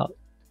all out,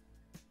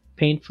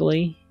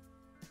 painfully,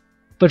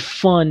 but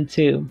fun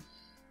too,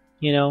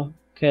 you know,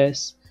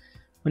 because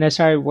when I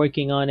started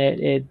working on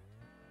it,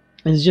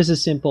 it's just a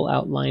simple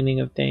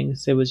outlining of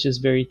things. It was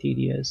just very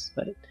tedious,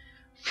 but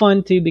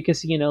fun too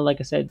because, you know,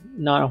 like I said,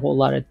 not a whole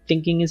lot of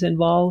thinking is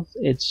involved.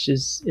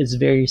 It's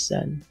very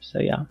zen. So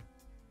yeah.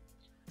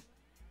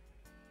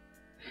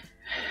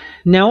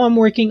 Now I'm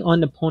working on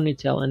the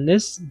ponytail, and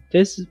this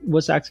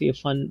was actually a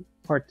fun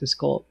part to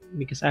sculpt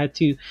because I had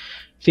to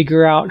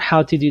figure out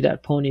how to do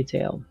that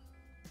ponytail.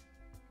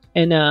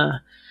 And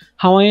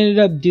how I ended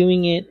up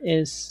doing it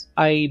is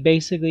I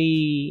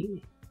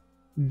basically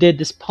did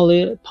this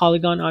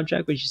polygon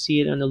object, which you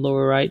see it on the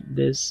lower right,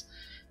 this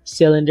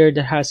cylinder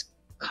that has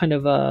kind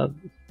of a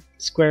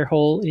square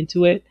hole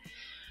into it.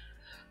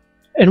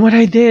 And what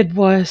I did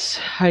was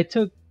I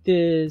took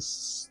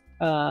this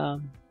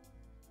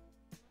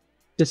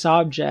this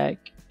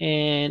object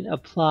and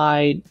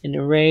applied an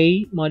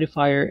array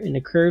modifier and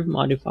a curve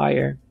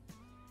modifier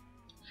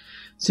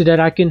so that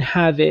I can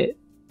have it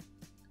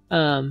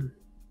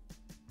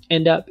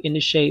end up in the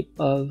shape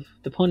of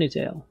the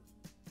ponytail.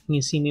 You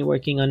can see me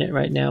working on it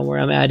right now, where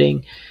I'm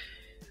adding,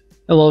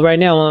 well, right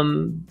now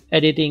I'm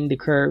editing the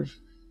curve,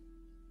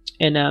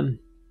 and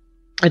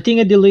I think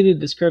I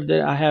deleted this curve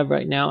that I have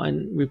right now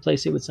and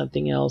replaced it with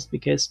something else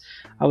because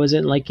I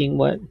wasn't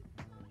liking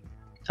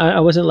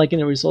I wasn't liking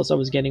the results I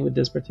was getting with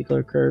this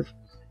particular curve.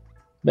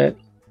 But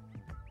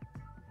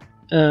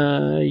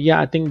yeah,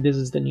 I think this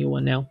is the new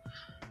one now.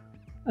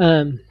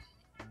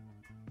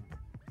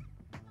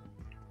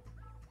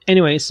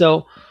 Anyway,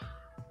 so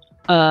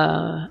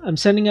I'm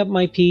setting up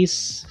my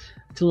piece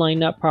to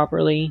line up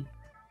properly,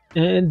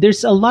 and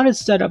there's a lot of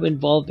setup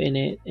involved in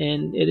it,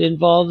 and it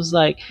involves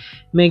like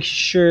make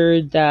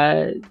sure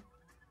that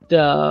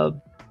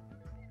the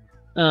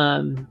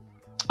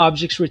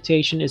object's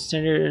rotation is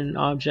centered in an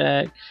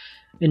object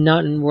and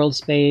not in world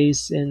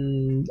space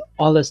and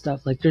all that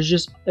stuff. Like, there's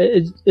just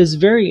it's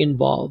very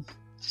involved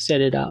to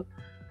set it up.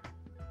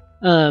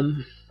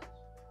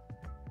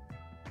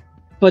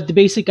 But the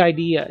basic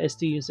idea is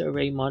to use the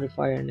array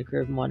modifier and the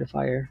curve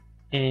modifier,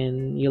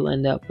 and you'll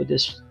end up with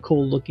this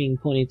cool looking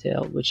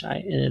ponytail, which I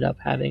ended up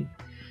having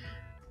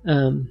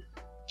in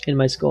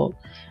my sculpt.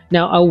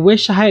 Now, I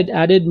wish I had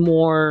added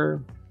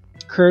more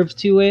curve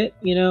to it,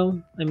 you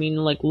know. I mean,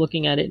 like,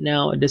 looking at it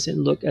now, it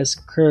doesn't look as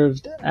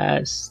curved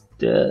as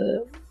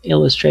the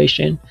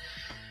illustration.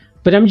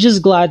 But I'm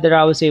just glad that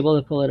I was able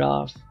to pull it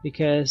off,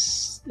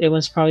 because it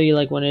was probably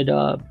like one of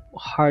the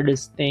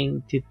hardest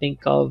thing to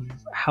think of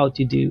how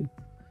to do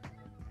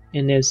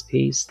in this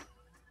piece.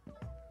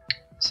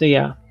 So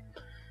yeah.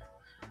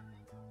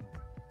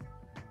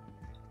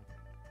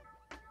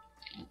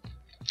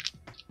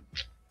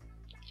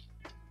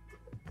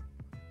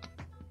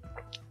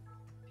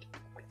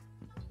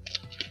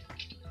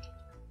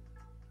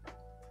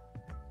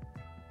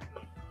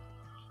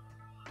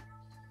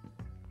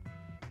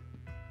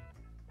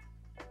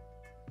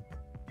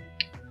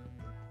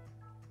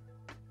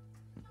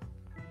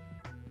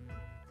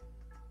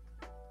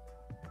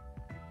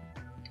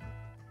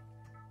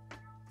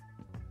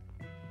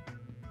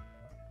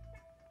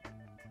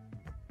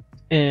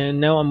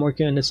 And now I'm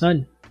working on the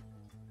sun,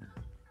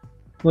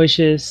 which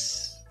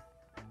is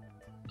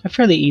a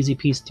fairly easy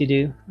piece to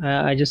do.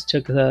 I just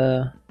took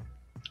the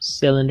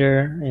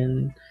cylinder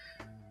and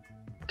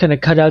kind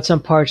of cut out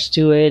some parts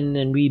to it and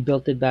then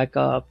rebuilt it back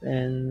up,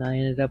 and I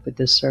ended up with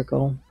this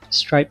circle,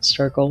 striped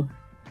circle,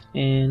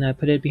 and I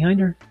put it behind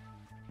her.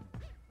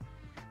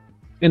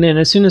 And then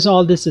as soon as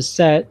all this is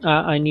set,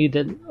 I knew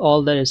that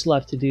all that is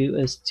left to do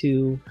is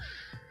to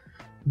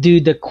do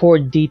the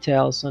cord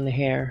details on the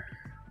hair,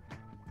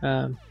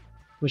 um,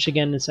 which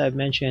again, as I've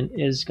mentioned,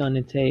 is going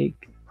to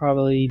take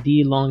probably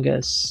the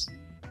longest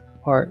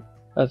part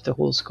of the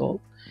whole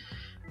sculpt.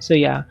 So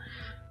yeah,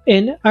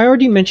 and I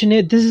already mentioned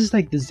it, this is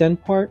like the zen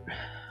part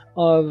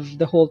of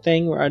the whole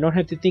thing, where I don't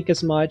have to think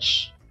as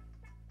much.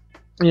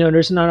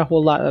 There's not a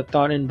whole lot of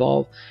thought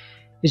involved.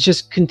 It's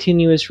just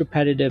continuous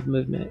repetitive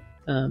movement.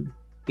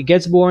 It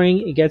gets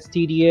boring, it gets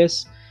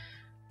tedious,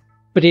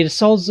 but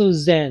it's also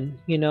zen.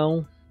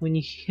 When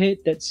you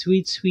hit that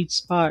sweet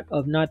spot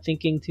of not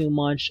thinking too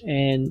much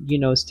and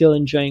still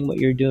enjoying what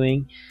you're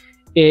doing,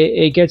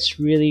 it gets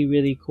really,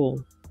 really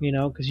cool.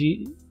 Because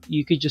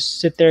you could just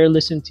sit there,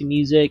 listen to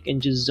music,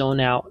 and just zone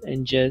out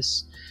and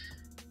just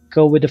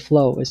go with the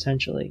flow,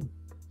 essentially.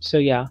 So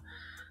yeah,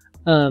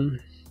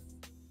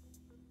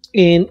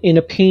 in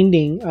a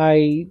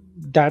painting,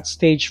 that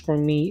stage for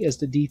me is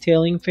the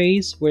detailing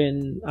phase,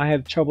 when I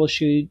have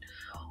troubleshoot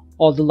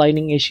all the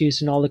lighting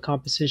issues and all the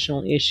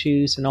compositional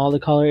issues and all the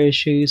color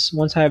issues.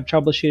 Once I have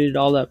troubleshooted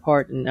all that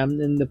part and I'm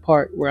in the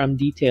part where I'm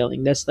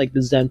detailing, that's like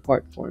the zen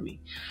part for me.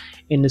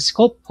 In the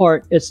sculpt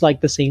part, it's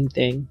like the same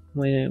thing.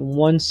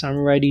 Once I'm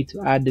ready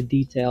to add the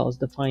details,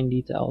 the fine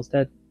details,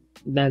 that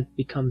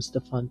becomes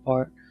the fun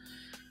part.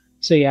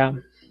 So yeah,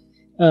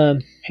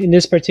 in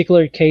this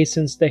particular case,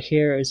 since the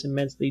hair is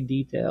immensely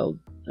detailed,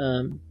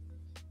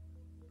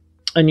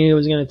 I knew it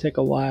was going to take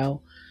a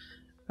while,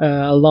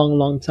 a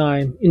long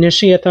time.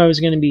 Initially, I thought it was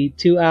going to be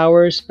 2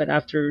 hours, but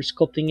after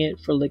sculpting it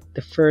for like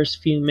the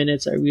first few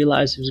minutes, I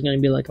realized it was going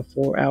to be like a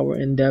 4-hour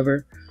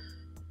endeavor,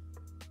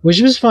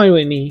 which was fine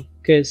with me,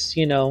 because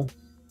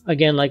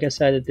again, like I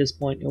said, at this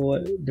point,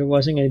 there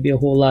wasn't going to be a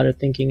whole lot of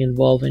thinking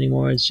involved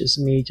anymore. It's just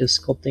me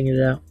just sculpting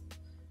it out.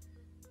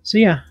 So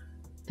yeah,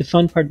 the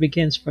fun part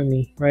begins for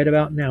me right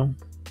about now.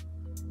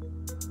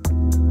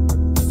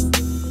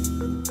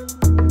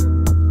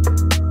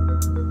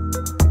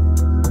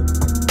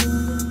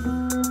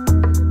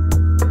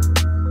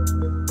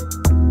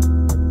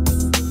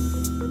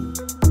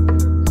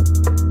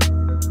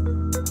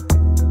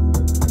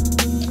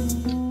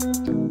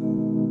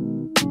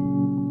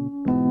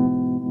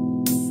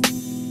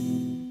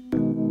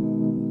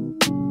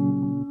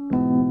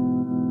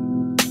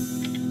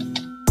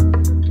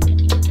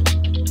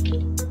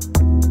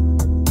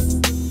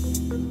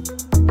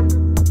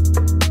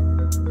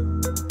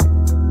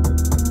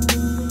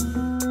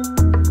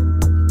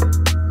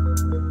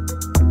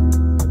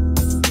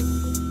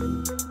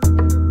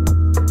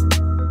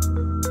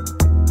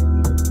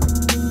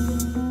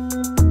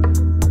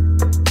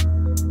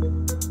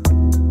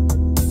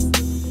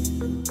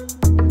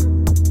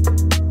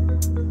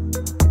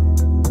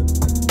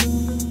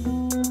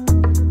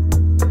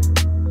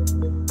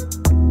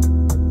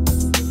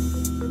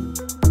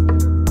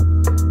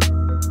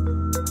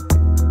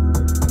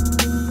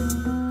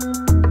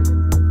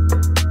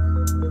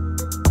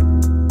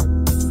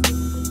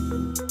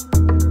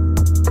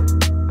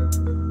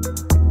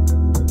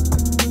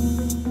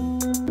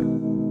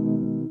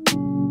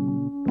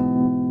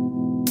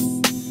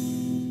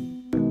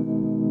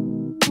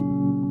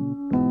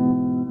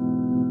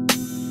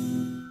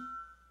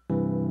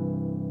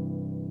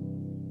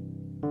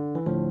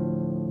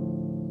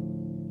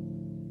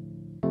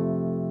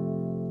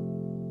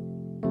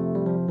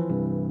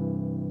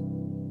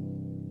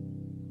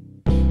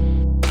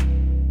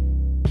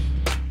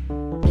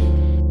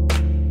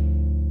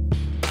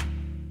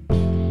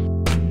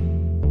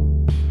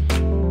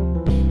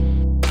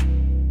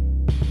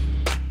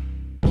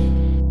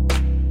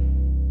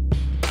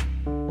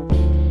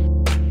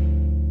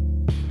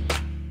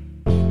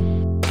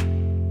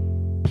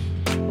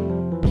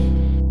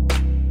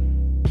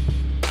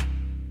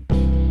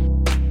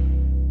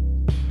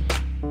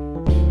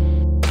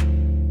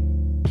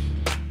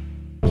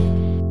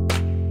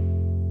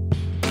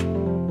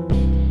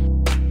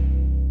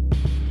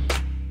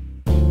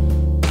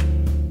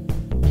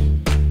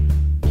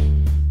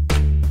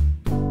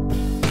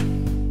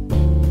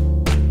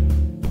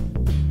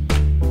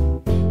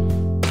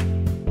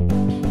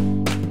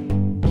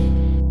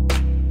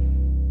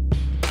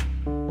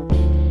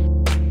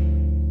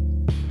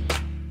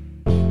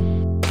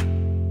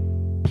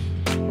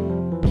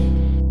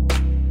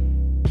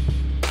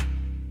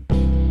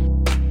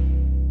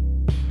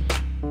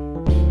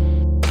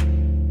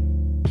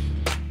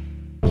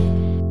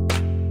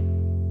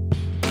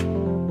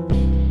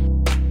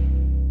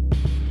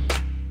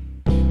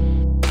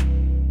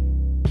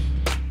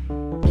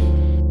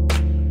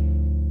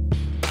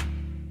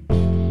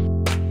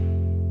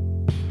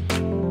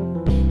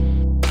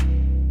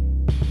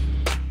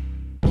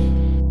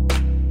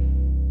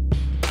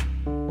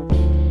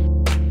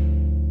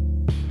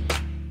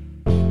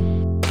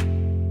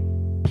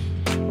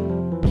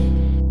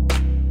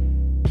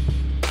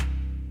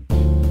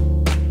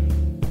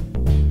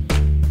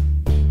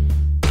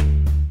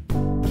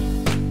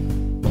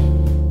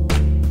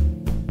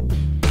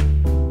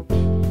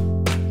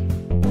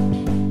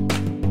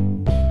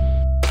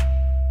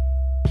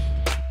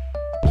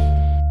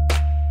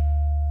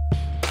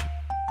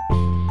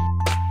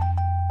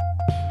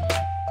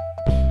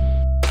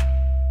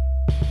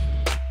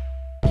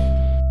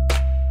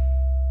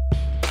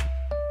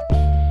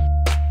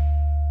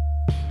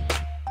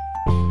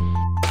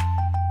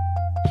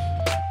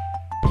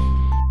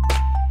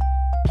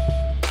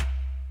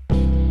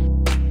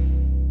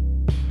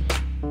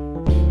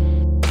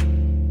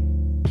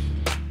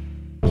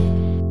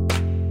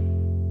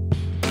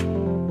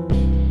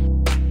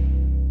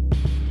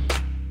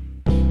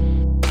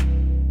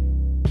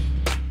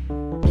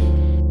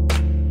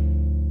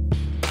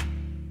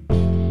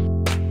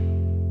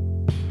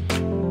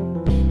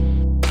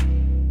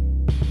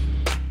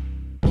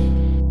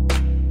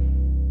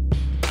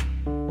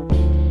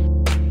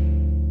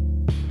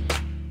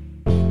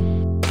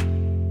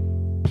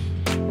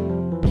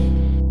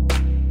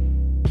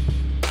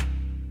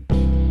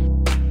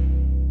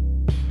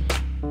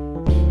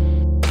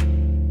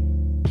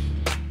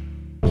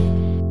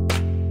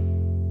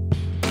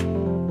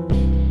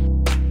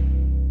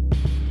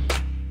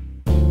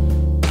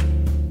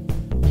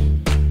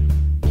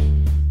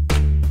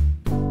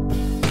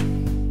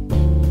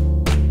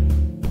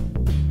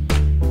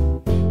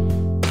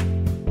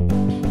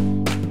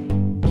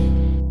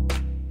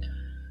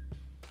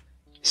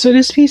 So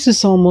this piece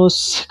is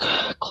almost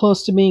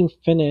close to being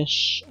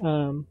finished.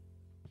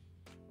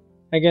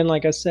 Again,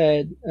 like I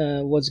said,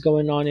 what's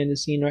going on in the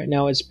scene right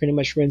now is pretty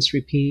much rinse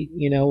repeat,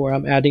 where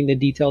I'm adding the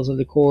details of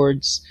the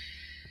chords,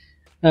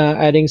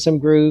 adding some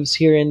grooves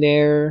here and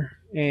there,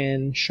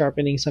 and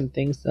sharpening some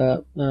things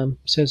up.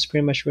 So it's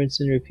pretty much rinse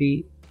and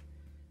repeat.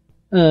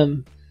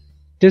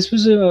 This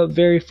was a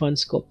very fun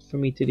sculpt for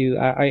me to do.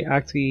 I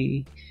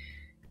actually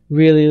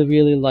really,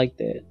 really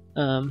liked it.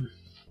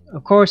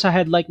 Of course, I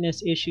had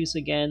likeness issues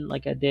again,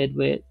 like I did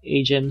with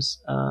Ajim's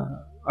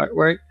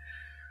artwork.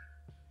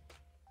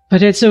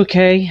 But it's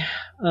okay.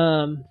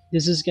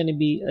 This is going to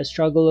be a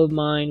struggle of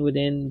mine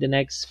within the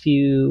next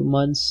few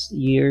months,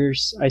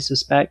 years, I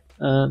suspect.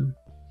 When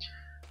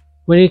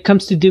it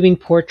comes to doing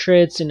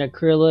portraits in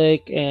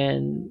acrylic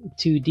and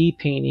 2D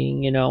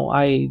painting,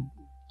 I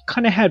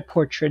kind of had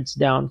portraits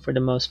down for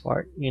the most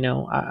part.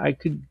 I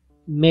could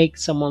make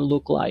someone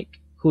look like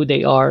who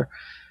they are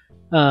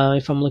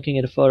if I'm looking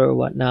at a photo or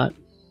whatnot,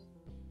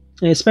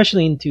 and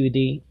especially in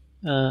 2D.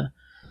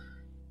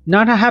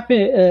 Not a happen.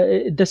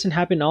 It doesn't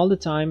happen all the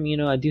time.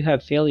 I do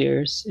have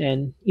failures,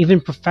 and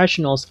even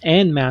professionals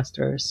and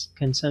masters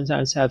can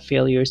sometimes have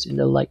failures in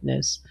the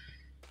likeness.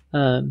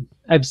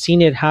 I've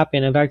seen it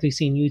happen. I've actually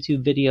seen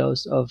YouTube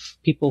videos of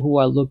people who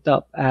are looked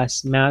up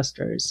as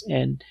masters,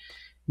 and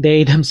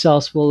they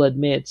themselves will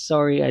admit,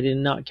 sorry, I did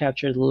not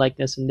capture the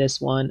likeness in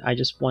this one. I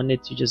just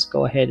wanted to just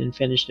go ahead and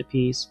finish the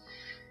piece.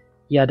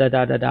 Yada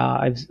da da da.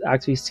 I've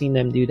actually seen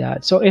them do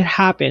that. So it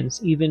happens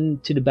even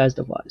to the best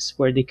of us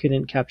where they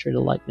couldn't capture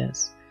the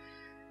likeness.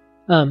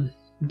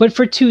 But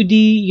for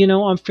 2D,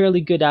 I'm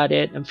fairly good at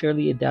it. I'm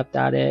fairly adept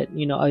at it.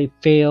 I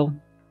fail,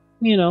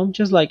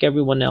 just like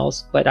everyone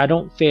else, but I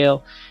don't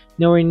fail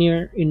nowhere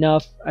near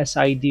enough as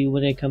I do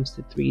when it comes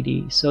to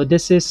 3D. So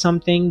this is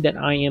something that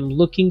I am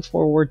looking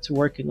forward to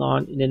working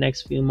on in the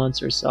next few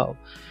months or so,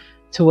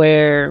 to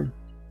where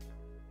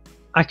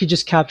I could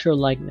just capture a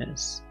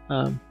likeness.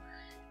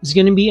 It's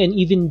going to be an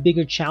even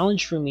bigger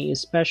challenge for me,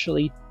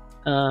 especially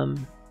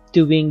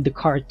doing the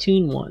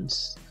cartoon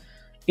ones.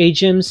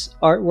 Ajim's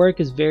artwork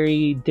is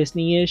very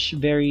Disney-ish,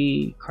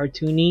 very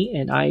cartoony,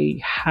 and I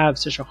have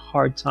such a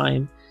hard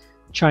time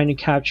trying to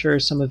capture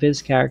some of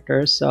his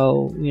characters.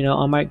 So,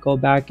 I might go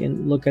back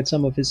and look at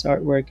some of his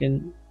artwork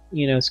and,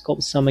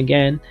 sculpt some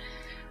again,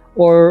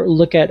 or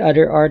look at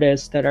other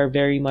artists that are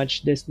very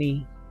much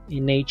Disney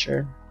in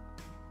nature.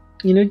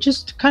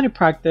 Just to kind of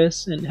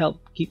practice and help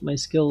keep my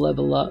skill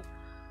level up.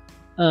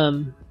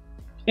 And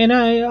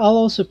I'll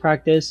also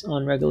practice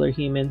on regular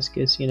humans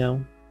because,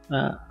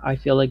 I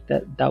feel like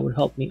that would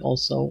help me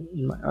also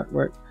in my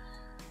artwork.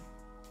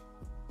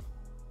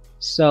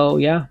 So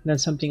yeah,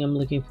 that's something I'm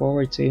looking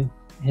forward to,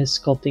 is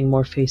sculpting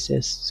more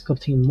faces,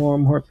 sculpting more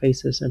and more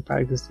faces and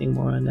practicing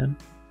more on them.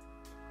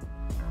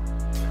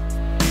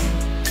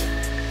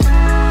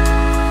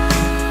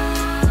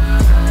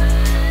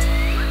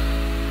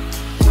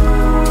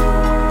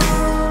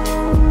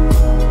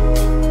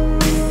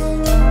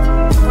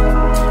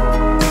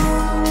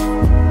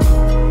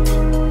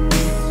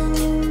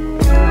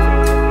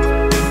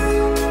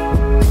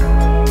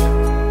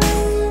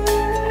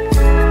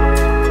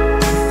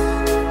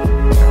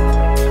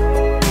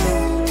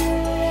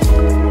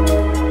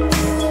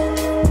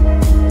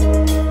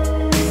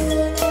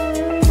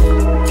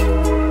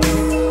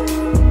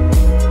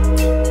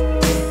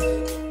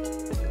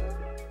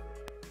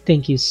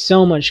 Thank you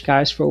so much,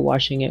 guys, for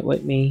watching it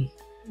with me.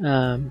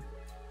 I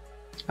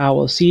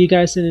will see you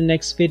guys in the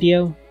next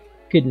video.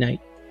 Good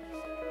night.